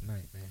feathers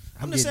tonight, man.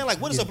 I'm just saying,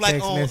 like, what is a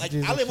black-owned? Like,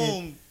 I live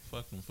on.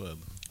 Fucking feather.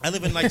 I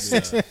live in like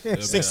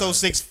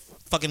 606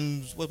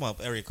 fucking. What's my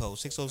area code?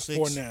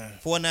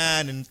 606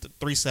 49 and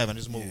 37.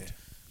 Just moved,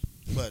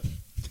 but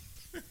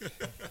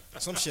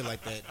some shit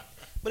like that.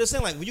 But it's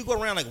saying like when you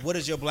go around, like, what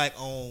is your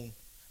black-owned?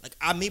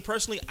 Like, me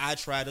personally, I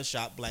try to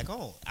shop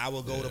black-owned. I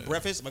will go to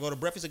Breakfast. If I go to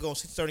Breakfast, I go on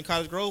 630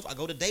 Cottage Grove. I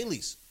go to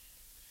Dailies.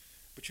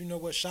 But you know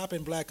what?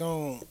 Shopping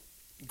black-owned,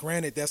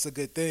 granted, that's a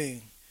good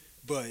thing.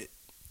 But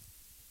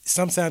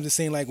sometimes it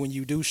seems like when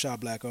you do shop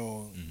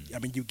black-owned, I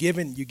mean, you're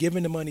giving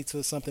the money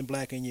to something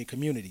black in your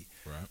community.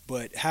 Right.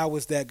 But how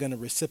is that going to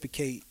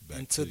reciprocate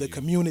into the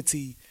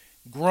community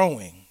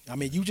growing? I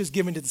mean, you just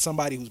giving it to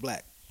somebody who's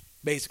black,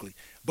 basically.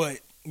 But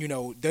you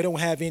know, they don't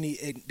have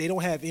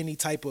any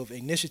type of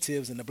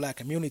initiatives in the black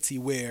community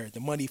where the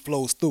money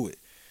flows through it.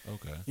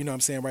 Okay. You know what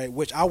I'm saying, right?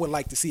 Which I would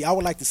like to see. I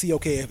would like to see,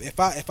 okay,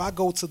 if I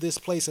go to this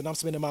place and I'm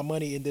spending my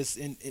money in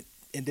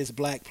this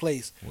black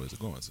place, where's it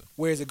going to?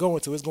 Where is it going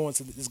to? It's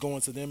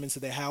going to them,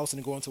 into their house,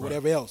 and going to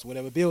whatever else,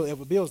 whatever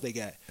bills they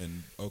got.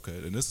 And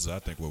this is I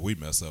think where we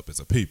mess up as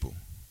a people.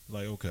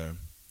 Like, okay,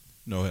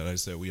 you know how they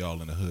say we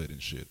all in the hood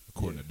and shit,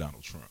 according to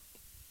Donald Trump.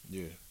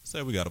 Yeah.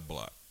 Say we got a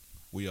block.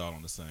 We all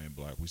on the same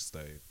block. We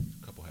stay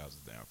a couple houses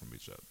down from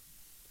each other.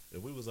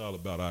 If we was all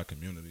about our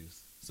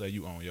communities, say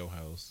you own your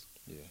house.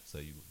 Yeah.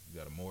 Say you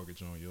got a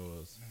mortgage on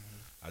yours.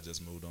 I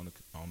just moved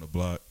on the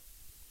block.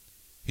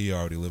 He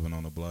already living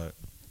on the block.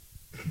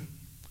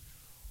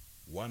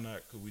 Why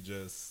not could we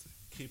just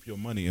keep your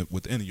money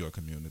within your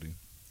community?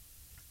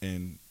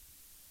 And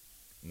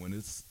when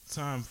it's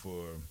time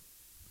for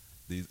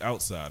these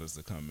outsiders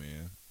to come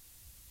in,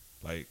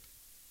 like,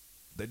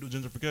 they do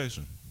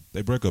gentrification.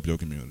 They break up your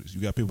communities.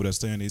 You got people that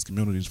stay in these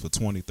communities for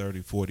 20,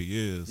 30, 40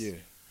 years. Yeah.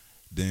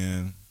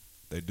 Then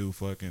they do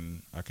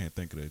fucking, I can't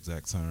think of the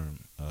exact term.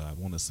 I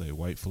want to say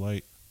white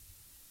flight.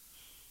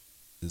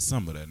 It's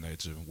some of that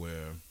nature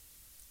where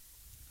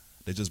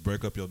they just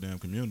break up your damn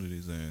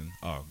communities and,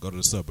 go to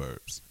the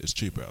suburbs. It's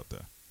cheaper out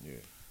there. Yeah.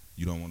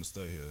 You don't want to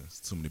stay here. There's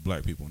too many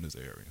black people in this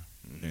area.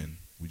 And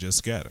we just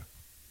scatter.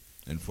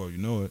 And before you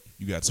know it,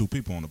 you got two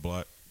people on the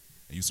block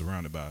and you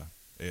surrounded by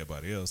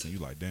everybody else, and you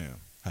like, damn,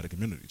 how the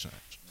community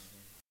change.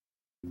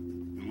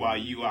 And while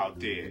you out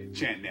there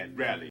chanting that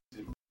rally,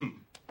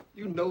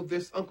 You know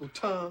this, Uncle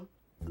Tom?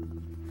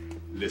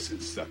 listen,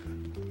 sucker.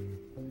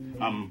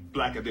 I'm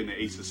blacker than the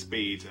ace of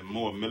spades and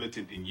more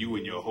militant than you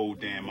and your whole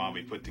damn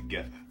army put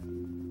together.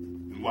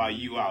 And while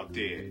you out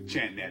there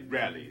chanting at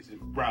rallies and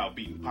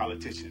browbeating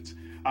politicians,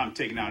 I'm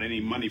taking out any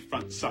money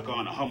front sucker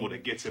on a Hummel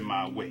that gets in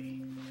my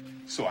way.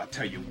 So I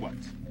tell you what,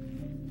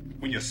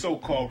 when your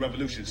so-called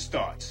revolution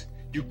starts,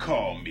 you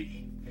call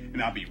me,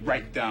 and I'll be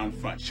right down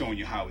front showing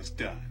you how it's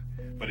done.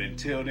 But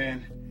until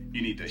then,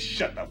 you need to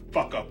shut the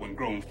fuck up when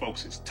grown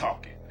folks is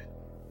talking.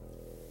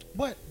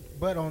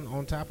 But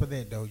on top of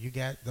that though, you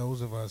got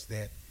those of us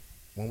that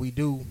when we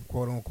do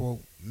quote unquote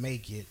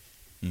make it,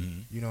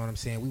 you know what I'm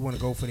saying, we want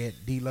to go for that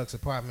deluxe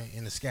apartment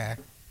in the sky.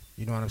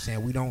 You know what I'm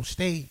saying? We don't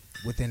stay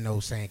within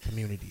those same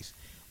communities.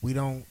 We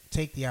don't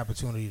take the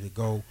opportunity to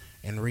go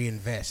and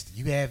reinvest.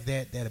 You have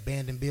that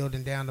abandoned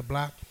building down the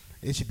block.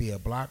 It should be a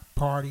block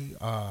party,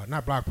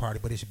 not block party,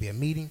 but it should be a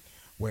meeting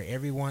where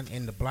everyone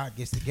in the block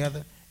gets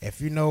together. If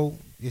you know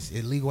it's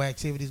illegal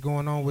activities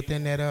going on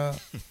within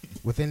that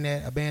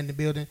abandoned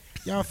building,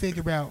 y'all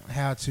figure out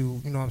how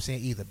to, you know what I'm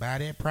saying, either buy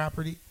that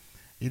property,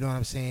 you know what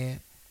I'm saying,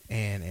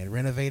 and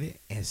renovate it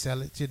and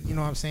sell it to, you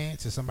know what I'm saying,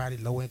 to somebody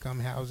low income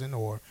housing,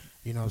 or,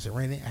 you know what I'm saying,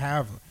 rent it,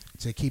 however,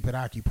 to keep it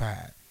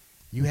occupied.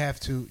 You have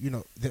to, you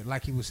know,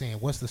 like he was saying,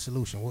 what's the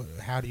solution?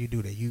 How do you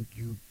do that?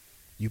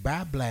 You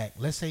buy black.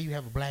 Let's say you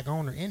have a black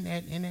owner in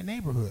that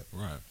neighborhood.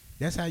 Right.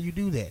 That's how you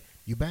do that.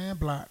 You buy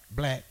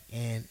black,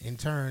 and in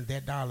turn,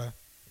 that dollar,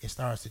 it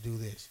starts to do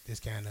this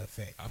kind of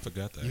effect. I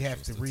forgot that. You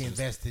have to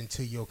reinvest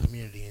into your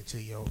community,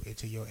 into your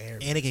area.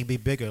 And it can be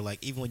bigger.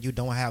 Like, even when you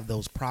don't have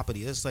those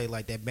properties, let's say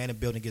like that abandoned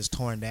building gets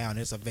torn down,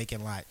 it's a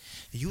vacant lot.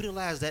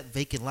 Utilize that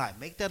vacant lot.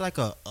 Make that like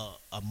a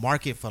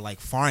market for like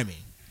farming.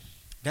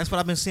 That's what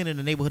I've been seeing in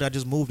the neighborhood I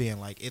just moved in.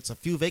 Like, it's a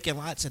few vacant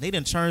lots, and they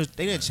didn't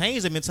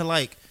change them into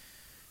like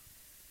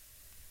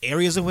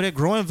areas where they're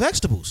growing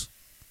vegetables.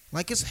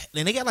 Like,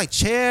 and they got like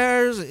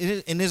chairs,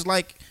 and it's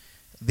like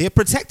they're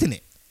protecting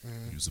it.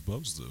 You're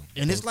supposed to.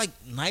 And it's like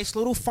nice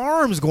little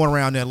farms going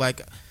around there.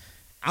 Like,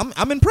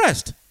 I'm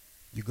impressed.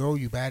 You go,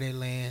 you buy that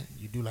land.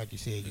 You do like you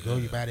said. You go,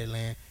 you buy that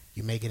land.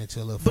 You make it into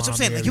a little farm. But I'm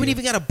saying, like, you ain't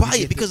even got to buy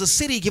it because the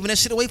city giving that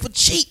shit away for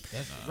cheap.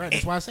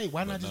 That's why I say,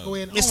 why not just go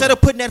ahead and instead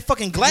of putting that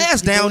fucking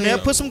glass down there,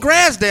 put some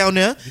grass down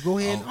there. You go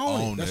ahead and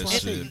own it. That's why I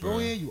say, you bro. go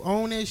ahead, you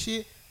own that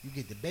shit. You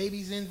get the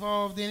babies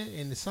involved in it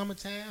in the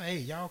summertime. Hey,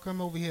 y'all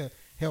come over here,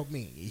 help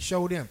me. You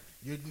show them.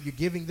 You're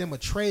giving them a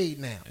trade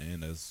now.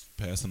 And that's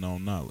passing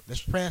on knowledge.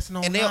 That's passing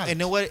on And knowledge. you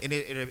know what? And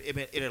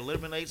it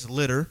eliminates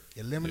litter.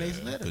 It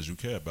eliminates litter. Because you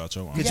care about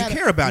your own. Because you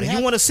care about it.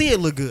 You want to see it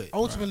look good.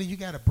 Ultimately, you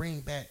got to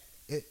bring back.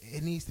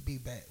 It needs to be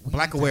back.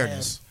 Black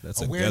awareness.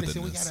 That's awareness,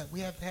 and togetherness.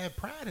 we have to have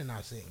pride in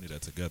ourselves. We need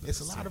that together.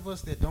 It's a lot of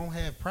us that don't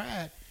have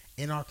pride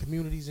in our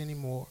communities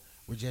anymore.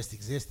 We're just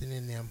existing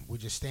in them. We're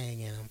just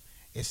staying in them.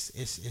 It's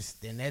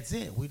and that's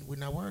it. We're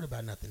not worried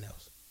about nothing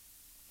else.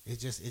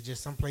 It's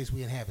just some place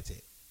we inhabit.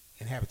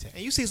 And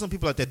you see some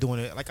people out there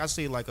doing it. Like I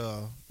see, like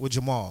with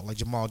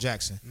Jamal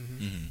Jackson.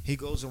 Mm-hmm. Mm-hmm. He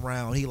goes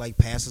around. He like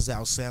passes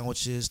out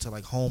sandwiches to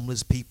like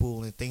homeless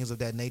people and things of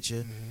that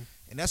nature. Mm-hmm.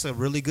 And that's a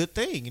really good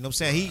thing. You know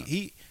what I'm saying?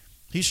 Right.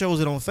 He shows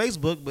it on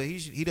Facebook, but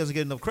he doesn't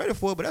get enough credit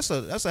for it. But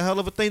that's a hell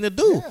of a thing to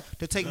do,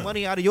 to take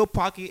money out of your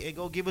pocket and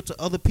go give it to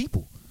other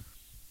people.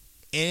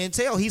 And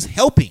until he's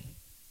helping.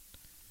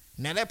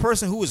 Now that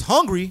person who is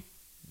hungry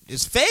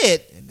is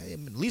fed,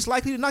 and least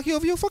likely to knock you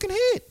over your fucking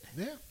head.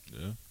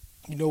 Yeah.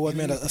 You know what,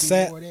 man? A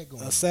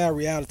sad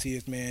reality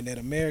is, man, that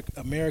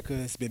America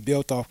has been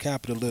built off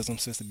capitalism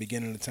since the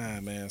beginning of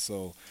time, man.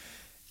 So,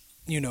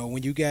 you know,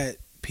 when you got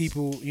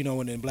people, you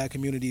know, in the black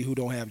community who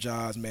don't have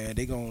jobs, man,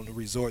 they gonna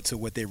resort to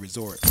what they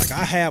resort. Like,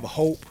 I have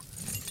hope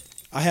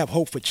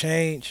for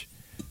change,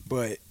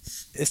 but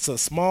it's a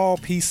small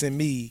piece in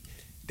me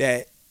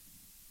that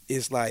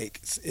is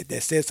like,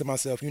 that says to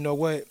myself, you know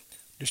what?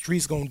 The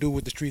streets gonna do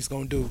what the streets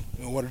gonna do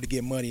in order to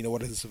get money, in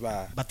order to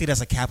survive. But I think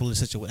that's a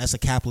capitalist situation. That's a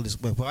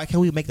capitalist. But why can't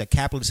we make the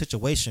capitalist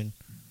situation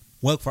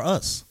work for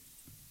us?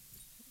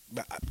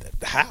 But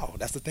how?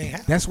 That's the thing.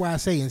 How? That's why I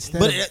say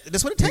instead. But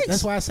that's what it takes.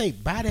 That's why I say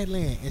buy that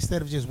land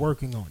instead of just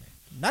working on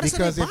it. Not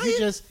because if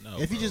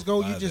you just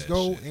go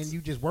shit. and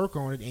you just work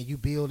on it and you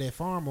build that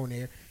farm on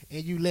there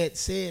and you let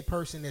said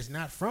person that's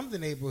not from the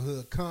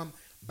neighborhood come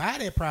buy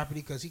that property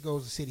because he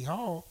goes to City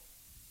Hall.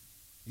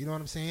 You know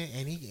what I'm saying?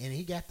 And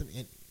he got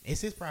the. It's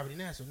his property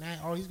now, so now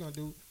all he's gonna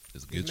do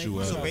is get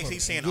you out. So basically,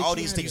 saying all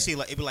these things, you see,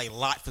 like it'd be like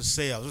lot for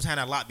sale. Just have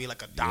that lot be like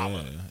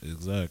 $1. Yeah,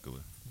 exactly.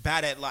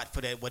 Buy that lot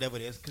for that whatever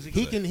it is, because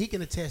he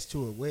can attest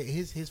to it. Where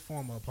his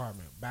former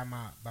apartment by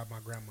my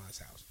grandma's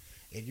house,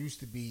 it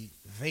used to be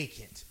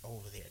vacant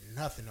over there,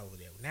 nothing over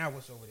there. Now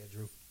what's over there,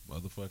 Drew?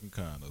 Motherfucking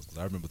condos. 'Cause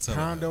I remember telling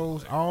condos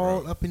like,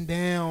 all bro. up and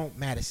down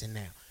Madison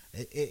now.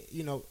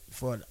 You know,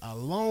 for a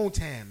long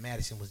time,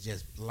 Madison was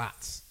just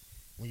lots.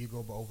 When you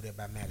go over there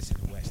by Madison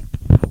and West,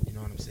 you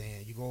know what I'm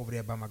saying? You go over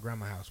there by my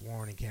grandma's house,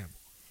 Warren and Campbell.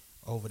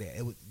 over there.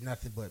 It was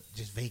nothing but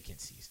just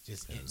vacancies.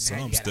 Just And now some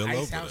you got still an ice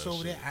over house that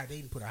over there. shit. They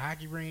didn't put a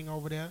hockey ring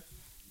over there.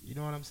 You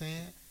know what I'm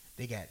saying?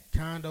 They got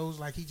condos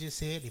like he just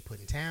said. They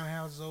putting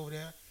townhouses over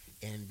there,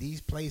 and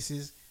these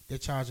places they're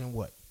charging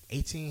what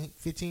 18,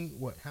 15,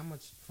 what? How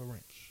much for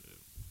rent? Shit,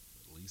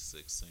 at least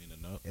 16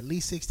 and up. At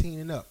least 16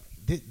 and up.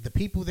 The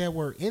people that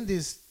were in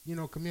this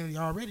community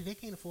already, they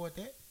can't afford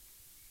that.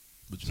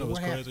 But you So know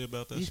what's what happens? crazy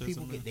about that These shit?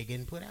 people to me? they're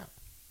getting put out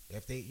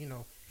if they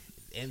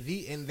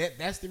and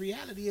that's the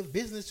reality of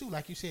business too.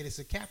 Like you said,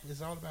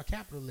 it's all about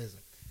capitalism.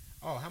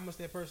 Oh, how much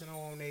that person owe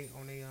on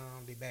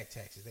they back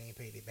taxes? They ain't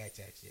paid their back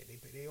tax yet.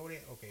 They owe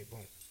that. Okay, boom.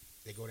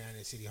 They go down to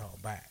the city hall,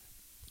 buy it.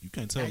 You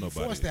can't tell Now you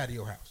nobody. forced out of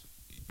your house.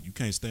 You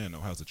can't stay in no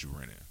house that you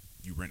rent in.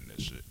 You renting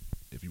that shit.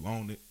 If you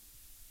own it,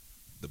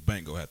 the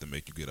bank gonna have to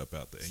make you get up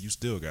out there, and you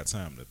still got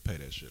time to pay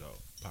that shit off,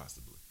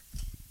 possibly.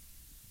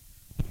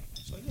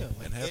 So yeah,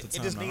 And half the it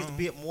time just I needs to own.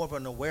 be more of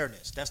an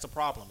awareness. That's the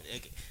problem.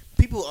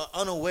 People are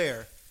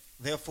unaware,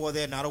 therefore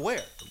they're not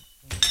aware.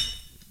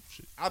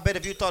 I bet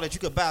if you thought that you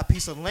could buy a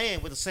piece of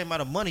land with the same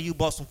amount of money you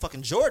bought some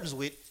fucking Jordans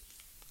with,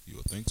 You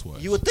would think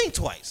twice. you would think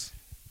twice.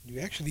 You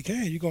actually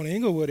can. You go in the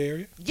Inglewood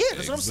area. Yeah,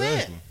 that's what I'm saying.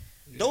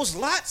 Exactly. Those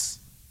lots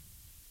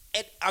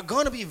are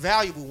going to be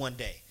valuable one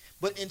day.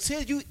 But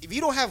if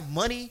you don't have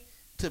money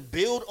to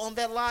build on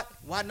that lot,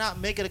 why not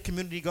make it a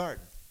community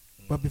garden?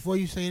 But before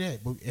you say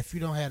that, but if you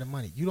don't have the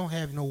money, you don't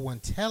have no one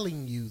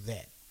telling you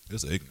that.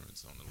 There's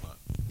ignorance on the lot.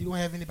 You don't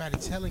have anybody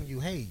telling you,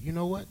 hey, you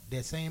know what?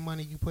 That same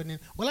money you putting in.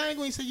 Well, I ain't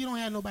going to say you don't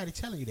have nobody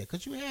telling you that,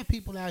 because you have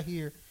people out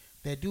here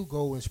that do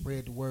go and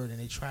spread the word and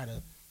they try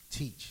to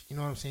teach. You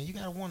know what I'm saying? You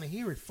got to want to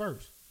hear it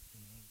first.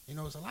 You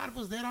know, it's a lot of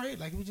us that are it,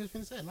 like we just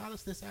been saying. A lot of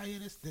us that's out here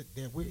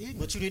that we're ignorant.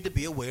 But you need to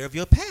be aware of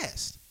your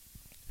past.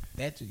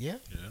 That's yeah.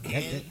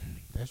 Yeah.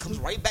 That's Comes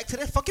true. right back to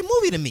that fucking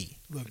movie to me.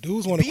 Look,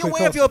 dudes want a Be quick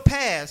aware of hustle. your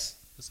past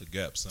It's a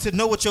gap. Son. to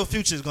know what your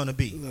future is going to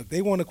be. Look,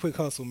 they want a quick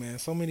hustle, man.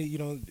 So many,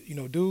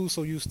 dudes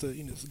so used to,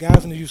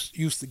 guys are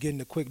used to getting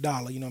a quick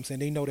dollar. You know what I'm saying?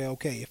 They know that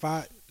okay,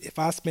 if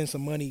I spend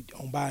some money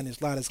on buying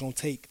this lot, it's gonna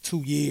take 2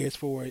 years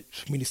for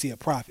me to see a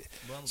profit.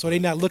 So they're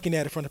not looking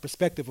at it from the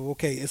perspective of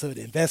okay, it's an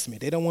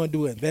investment. They don't want to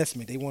do an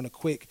investment. They want a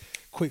quick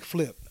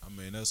flip. I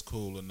mean, that's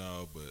cool and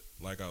all, but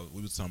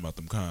we was talking about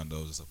them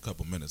condos just a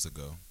couple minutes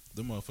ago.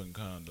 Them motherfucking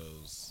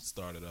condos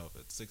started off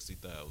at $60,000,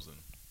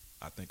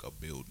 I think, a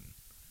building.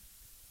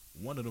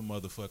 One of them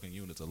motherfucking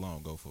units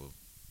alone go for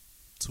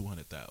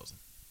 $200,000,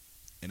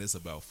 and it's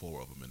about 4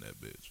 of them in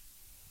that bitch.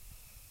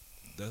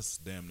 That's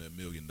damn near $1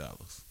 million.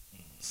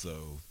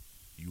 So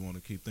you want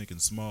to keep thinking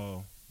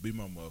small? Be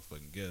my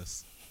motherfucking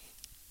guest.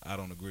 I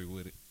don't agree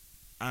with it.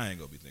 I ain't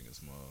gonna be thinking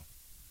small.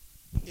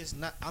 It's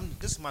not.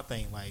 This is my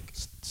thing. Like,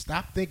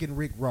 Stop thinking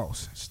Rick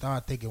Ross.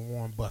 Start thinking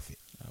Warren Buffett.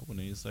 I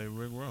wouldn't even say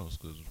Rick Ross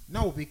because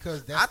No,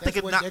 because I think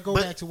it not. that go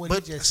but, back to what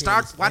but he just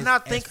start. said. Why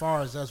not think? As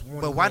far as us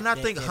wanting But why that- not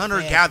that- think that hunter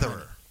fast gatherer?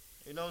 money.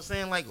 You know what I'm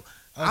saying? Like,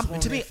 Us to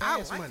wanting me, that I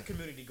fast like money. the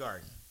community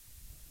garden.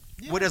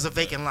 Yeah. Where there's a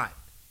vacant lot,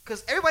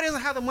 because everybody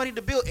doesn't have the money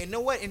to build. And you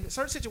know what? In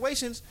certain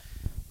situations,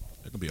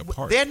 it can be a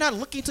park. they're not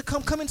looking to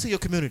come into your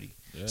community.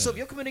 Yeah. So if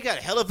your community got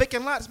hella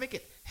vacant lots, make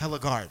it hella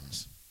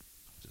gardens.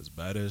 Just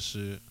buy that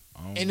shit.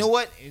 And you know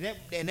what?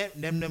 And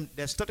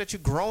that stuff that you're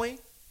growing,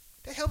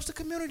 that helps the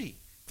community.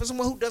 For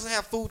someone who doesn't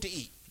have food to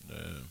eat, Yeah.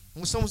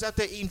 when someone's out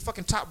there eating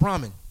fucking top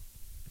ramen,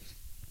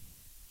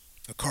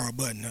 A Carl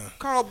Button, huh?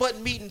 Carl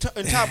Button meat and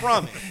top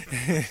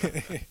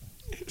ramen.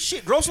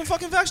 Shit, grow some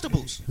fucking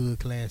vegetables. Hood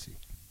classic.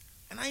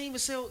 And I ain't even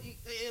sell.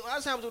 A lot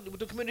of times with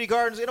the community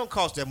gardens, it don't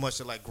cost that much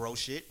to like grow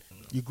shit.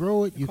 You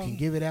grow it, you costs- can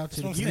give it out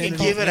to the that's what I'm community.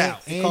 saying. You can give it out.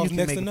 It and costs you can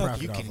next make to a nothing.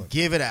 profit You off can of it.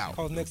 give it out.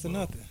 Costs next to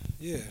nothing.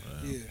 Yeah.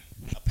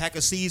 A pack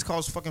of seeds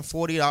costs fucking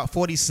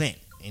 40 cents,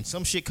 and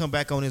some shit come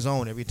back on its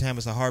own every time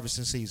it's a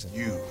harvesting season.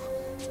 You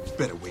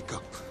better wake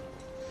up.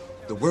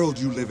 The world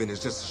you live in is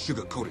just a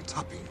sugar-coated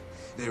topping.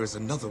 There is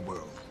another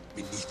world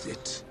beneath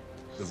it,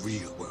 the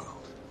real world.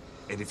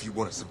 And if you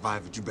want to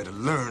survive it, you better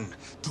learn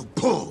to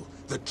pull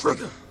the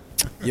trigger.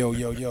 Yo,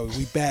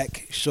 we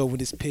back. Show with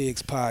this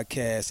Pigs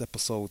podcast,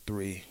 episode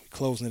 3.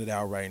 Closing it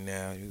out right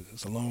now.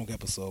 It's a long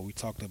episode. We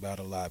talked about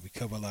a lot. We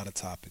cover a lot of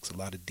topics, a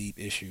lot of deep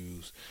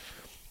issues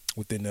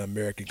within the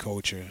American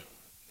culture,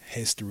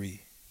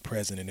 history,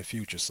 present, and the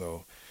future.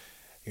 So,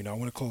 I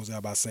want to close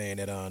out by saying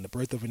that The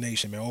Birth of a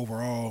Nation, man,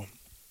 overall,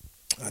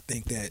 I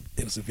think that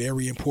it was a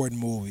very important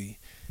movie,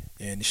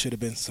 and it should have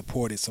been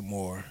supported some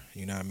more.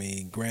 You know what I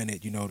mean?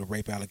 Granted, the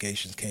rape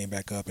allegations came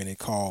back up, and it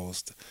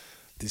caused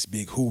this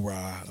big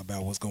hoorah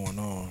about what's going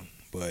on.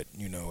 But,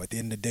 at the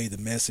end of the day, the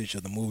message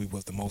of the movie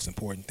was the most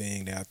important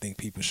thing that I think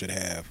people should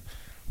have,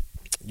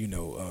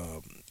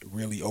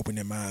 really opened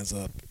their minds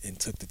up and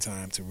took the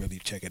time to really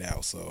check it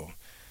out. So,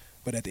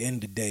 but at the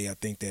end of the day, I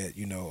think that,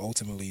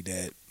 ultimately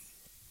that,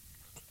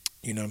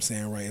 what I'm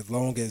saying, right, as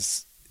long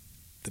as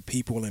the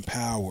people in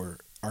power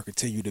are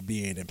continue to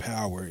be in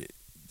power,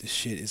 the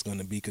shit is going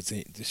to be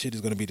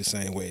the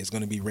same way. It's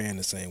going to be ran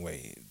the same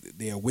way.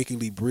 They are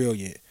wickedly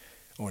brilliant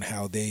on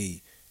how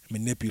they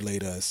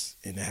manipulate us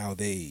and how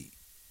they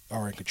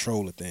are in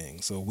control of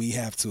things. So we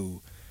have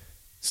to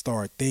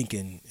start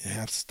thinking and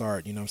have to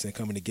start,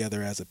 coming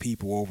together as a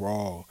people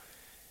overall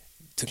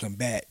to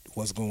combat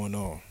what's going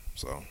on.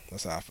 So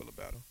that's how I feel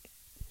about it.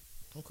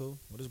 I'm cool.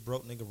 Well, this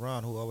broke nigga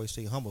Ron who always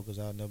stay humble because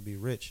I'll never be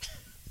rich.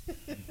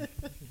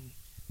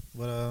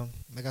 But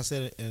like I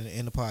said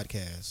in the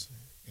podcast,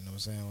 you know what I'm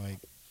saying? Like,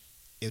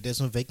 if there's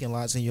some vacant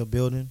lots in your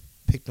building,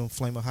 pick them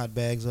flaming hot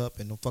bags up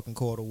and them fucking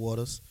quarter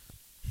waters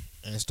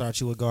and start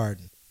you a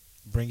garden.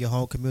 Bring your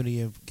whole community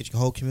and get your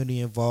whole community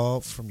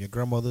involved, from your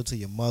grandmother to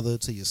your mother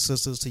to your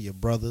sisters to your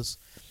brothers.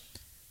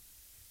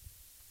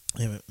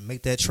 And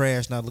make that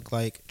trash not look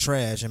like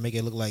trash and make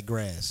it look like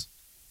grass.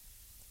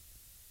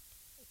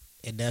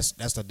 And that's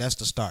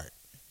the start.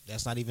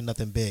 That's not even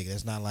nothing big.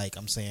 That's not like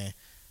I'm saying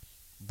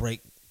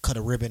cut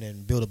a ribbon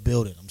and build a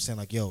building. I'm saying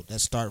like, yo,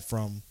 let's start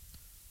from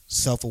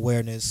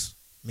self-awareness,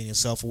 meaning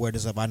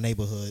self-awareness of our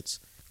neighborhoods,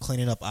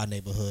 cleaning up our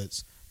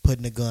neighborhoods,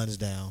 putting the guns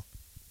down,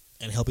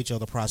 and help each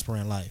other prosper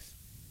in life,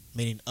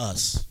 meaning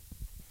us.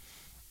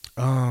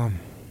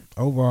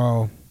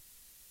 Overall,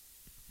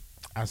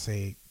 I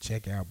say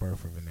check out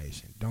Birth of a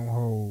Nation. Don't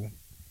hold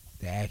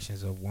the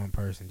actions of one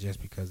person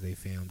just because they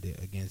filmed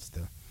it against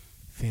the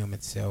film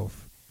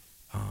itself.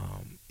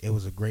 It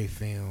was a great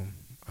film.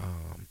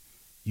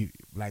 You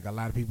like a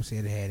lot of people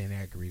said it had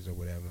inaccuracies or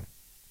whatever,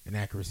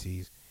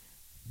 inaccuracies.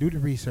 Do the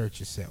research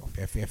yourself.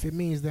 If it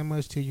means that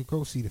much to you,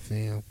 go see the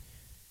film.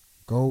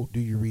 Go do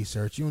your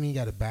research. You don't even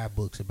got to buy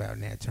books about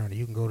Nat Turner.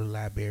 You can go to the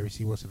library,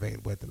 see what's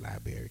available at the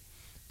library.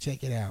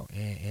 Check it out,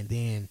 and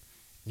then,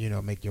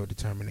 make your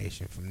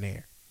determination from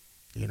there.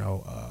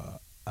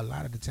 A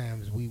lot of the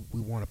times we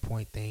want to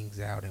point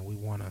things out and we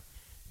want to,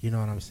 you know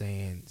what I'm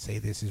saying, say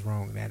this is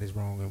wrong and that is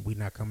wrong, and we're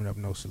not coming up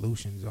with no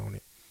solutions on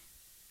it.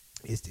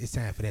 It's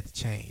time for that to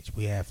change.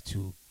 We have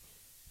to,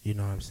 you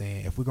know what I'm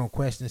saying, if we're going to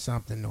question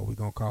something or we're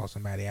going to call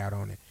somebody out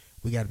on it,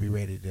 we got to be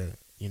ready to,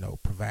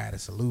 provide a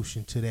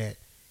solution to that.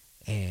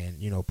 And,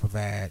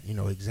 provide,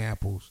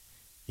 examples,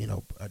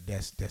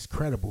 that's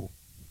credible,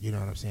 you know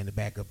what I'm saying, to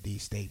back up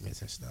these statements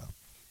and stuff.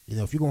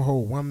 If you're going to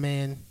hold one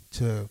man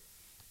to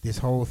this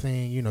whole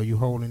thing, you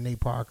holding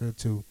Nate Parker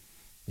to,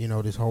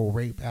 this whole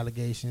rape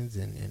allegations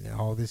and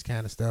all this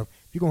kind of stuff.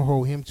 If you're going to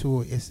hold him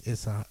to it,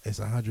 it's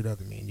 100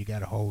 other men you got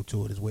to hold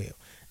to it as well.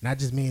 Not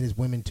just men, it's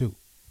women too.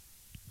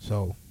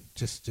 So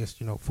just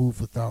food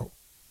for thought.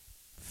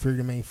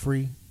 Freedom ain't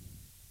free.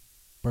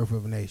 Birth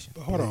of a Nation.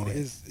 But hold on,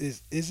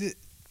 is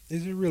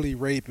it really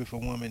rape if a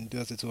woman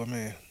does it to a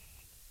man?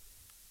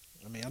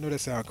 I mean, I know that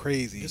sounds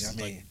crazy. This I is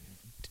mean, like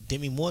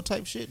Demi Moore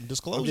type shit and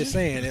Disclosure. I'm just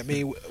saying. I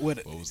mean,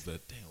 What was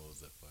that? Damn, what was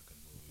that fucking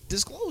movie?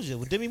 Disclosure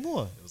with Demi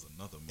Moore. It was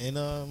another movie. And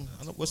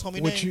I know what's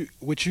homie name?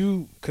 would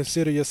you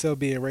consider yourself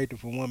being raped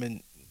if a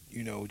woman,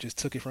 just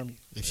took it from you?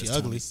 If she That's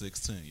ugly,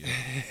 2016,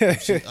 yeah.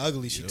 if she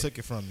ugly, she took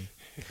it from me.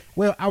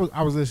 Well,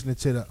 I was listening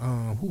to the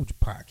who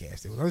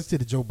podcast? I listened to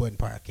the Joe Budden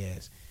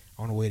podcast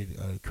on the way to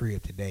the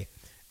crib today,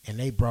 and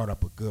they brought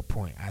up a good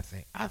point. I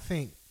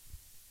think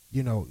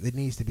there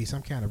needs to be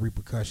some kind of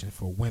repercussion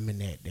for women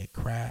that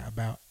cry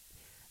about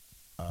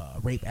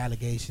rape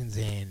allegations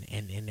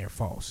and they're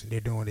false. They're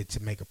doing it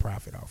to make a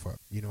profit off of it.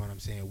 You know what I'm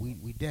saying?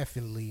 We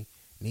definitely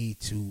need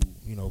to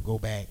go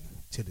back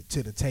to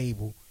the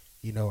table.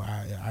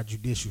 Our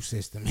judicial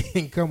system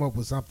and come up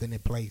with something in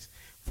place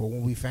for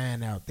when we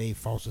find out they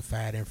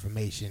falsified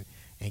information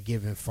and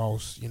giving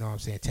false,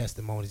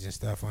 testimonies and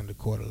stuff under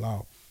court of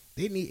law.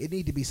 It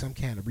need to be some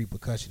kind of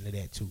repercussion to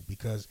that too,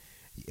 because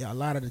a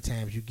lot of the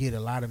times you get a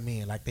lot of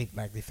men like they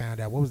found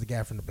out, what was the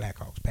guy from the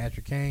Blackhawks,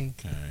 Patrick Kane?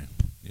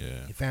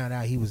 Yeah. They found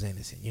out he was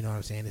innocent. You know what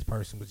I'm saying? This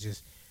person was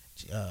just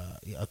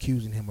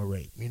accusing him of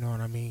rape. You know what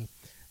I mean?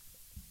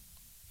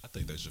 I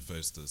think they should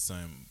face the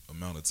same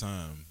amount of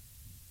time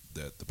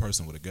that the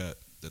person would have got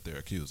that they're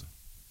accusing.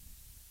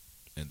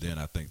 And then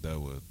I think that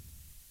would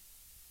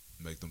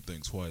make them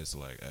think twice,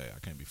 like, hey, I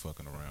can't be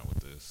fucking around with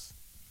this.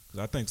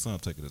 Because I think some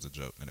take it as a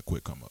joke and a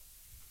quick come up.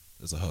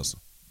 It's a hustle.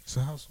 It's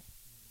a hustle.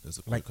 It's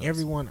a quick Like hustle.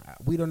 everyone,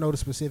 we don't know the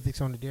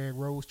specifics on the Derrick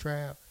Rose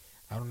trial.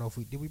 I don't know if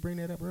did we bring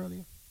that up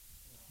earlier?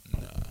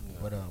 Nah.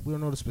 But we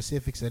don't know the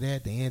specifics of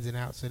that, the ins and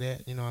outs of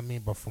that. You know what I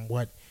mean? But from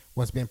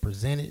what's been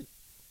presented,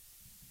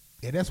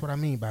 yeah, that's what I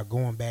mean by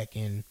going back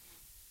and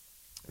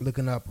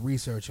looking up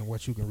research and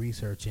what you can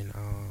research and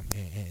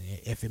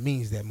if it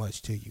means that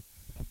much to you.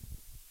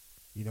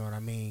 You know what I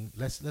mean?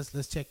 Let's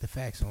check the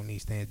facts on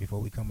these things before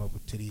we come up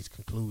to these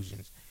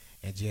conclusions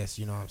and just,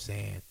 you know what I'm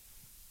saying,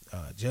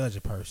 judge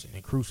a person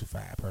and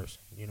crucify a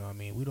person. You know what I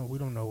mean? We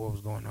don't know what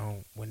was going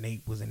on when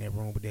Nate was in that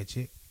room with that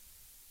chick.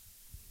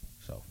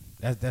 So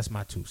that's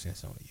my 2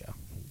 cents on it, y'all.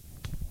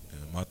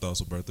 And my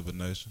thoughts on Birth of a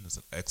Nation. It's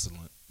an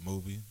excellent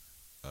movie.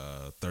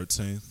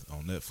 13th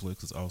on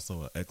Netflix is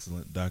also an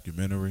excellent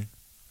documentary.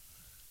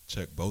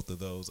 Check both of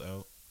those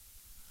out.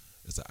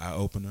 It's an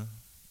eye-opener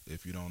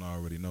if you don't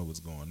already know what's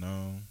going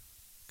on.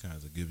 Kind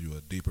of give you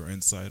a deeper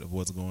insight of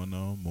what's going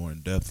on, more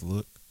in-depth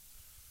look.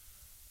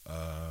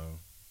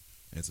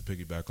 And to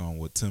piggyback on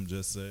what Tim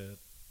just said,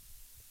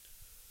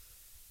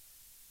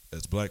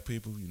 as black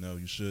people,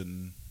 you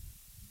shouldn't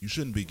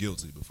be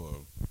guilty before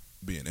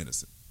being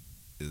innocent.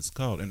 It's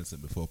called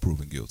innocent before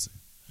proven guilty.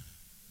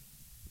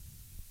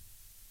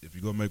 if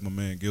you're going to make my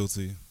man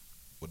guilty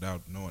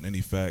without knowing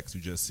any facts,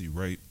 you just see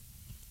rape,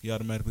 he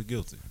automatically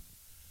guilty.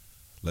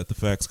 Let the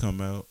facts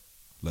come out.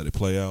 Let it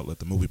play out. Let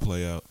the movie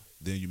play out.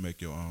 Then you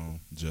make your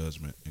own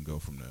judgment and go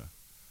from there.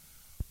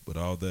 But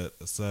all that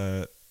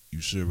aside,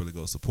 you should really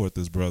go support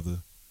this brother.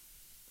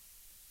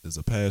 It's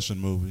a passion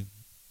movie.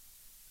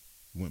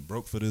 He went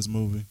broke for this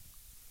movie.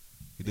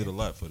 He did a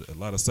lot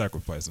of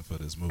sacrificing for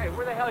this movie. Hey,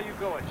 where the hell you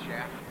going,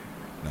 Shaft?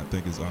 And I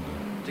think it's under.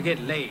 To get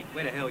laid.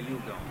 Where the hell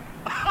you going?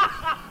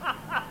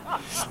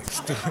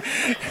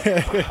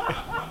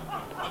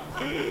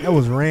 That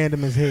was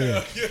random as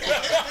hell.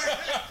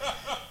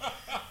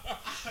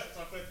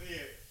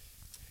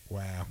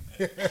 Wow.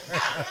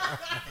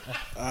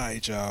 All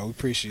right, y'all. We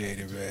appreciate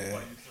it,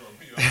 man.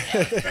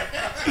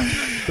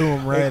 Threw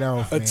him right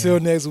off. Until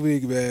next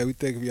week, man. We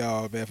thank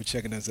y'all, man, for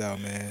checking us out,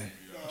 man.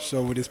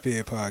 Show with this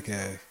Pig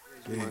podcast.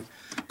 Peace.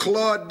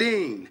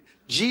 Claudine,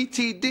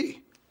 GTD.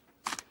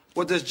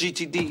 What does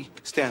GTD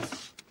stand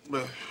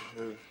for?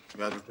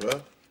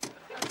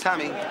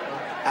 Tommy,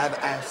 I've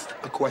asked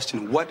a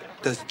question. What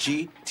does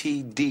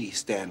GTD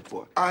stand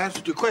for? I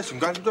answered your question.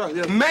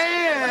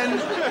 Man,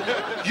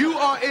 you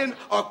are in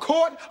a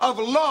court of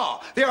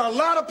law. There are a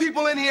lot of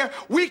people in here.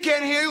 We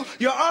can't hear you.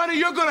 Your Honor,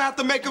 you're going to have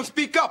to make them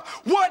speak up.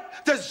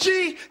 What does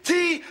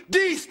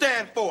GTD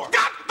stand for?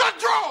 Got the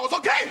draws,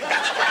 okay?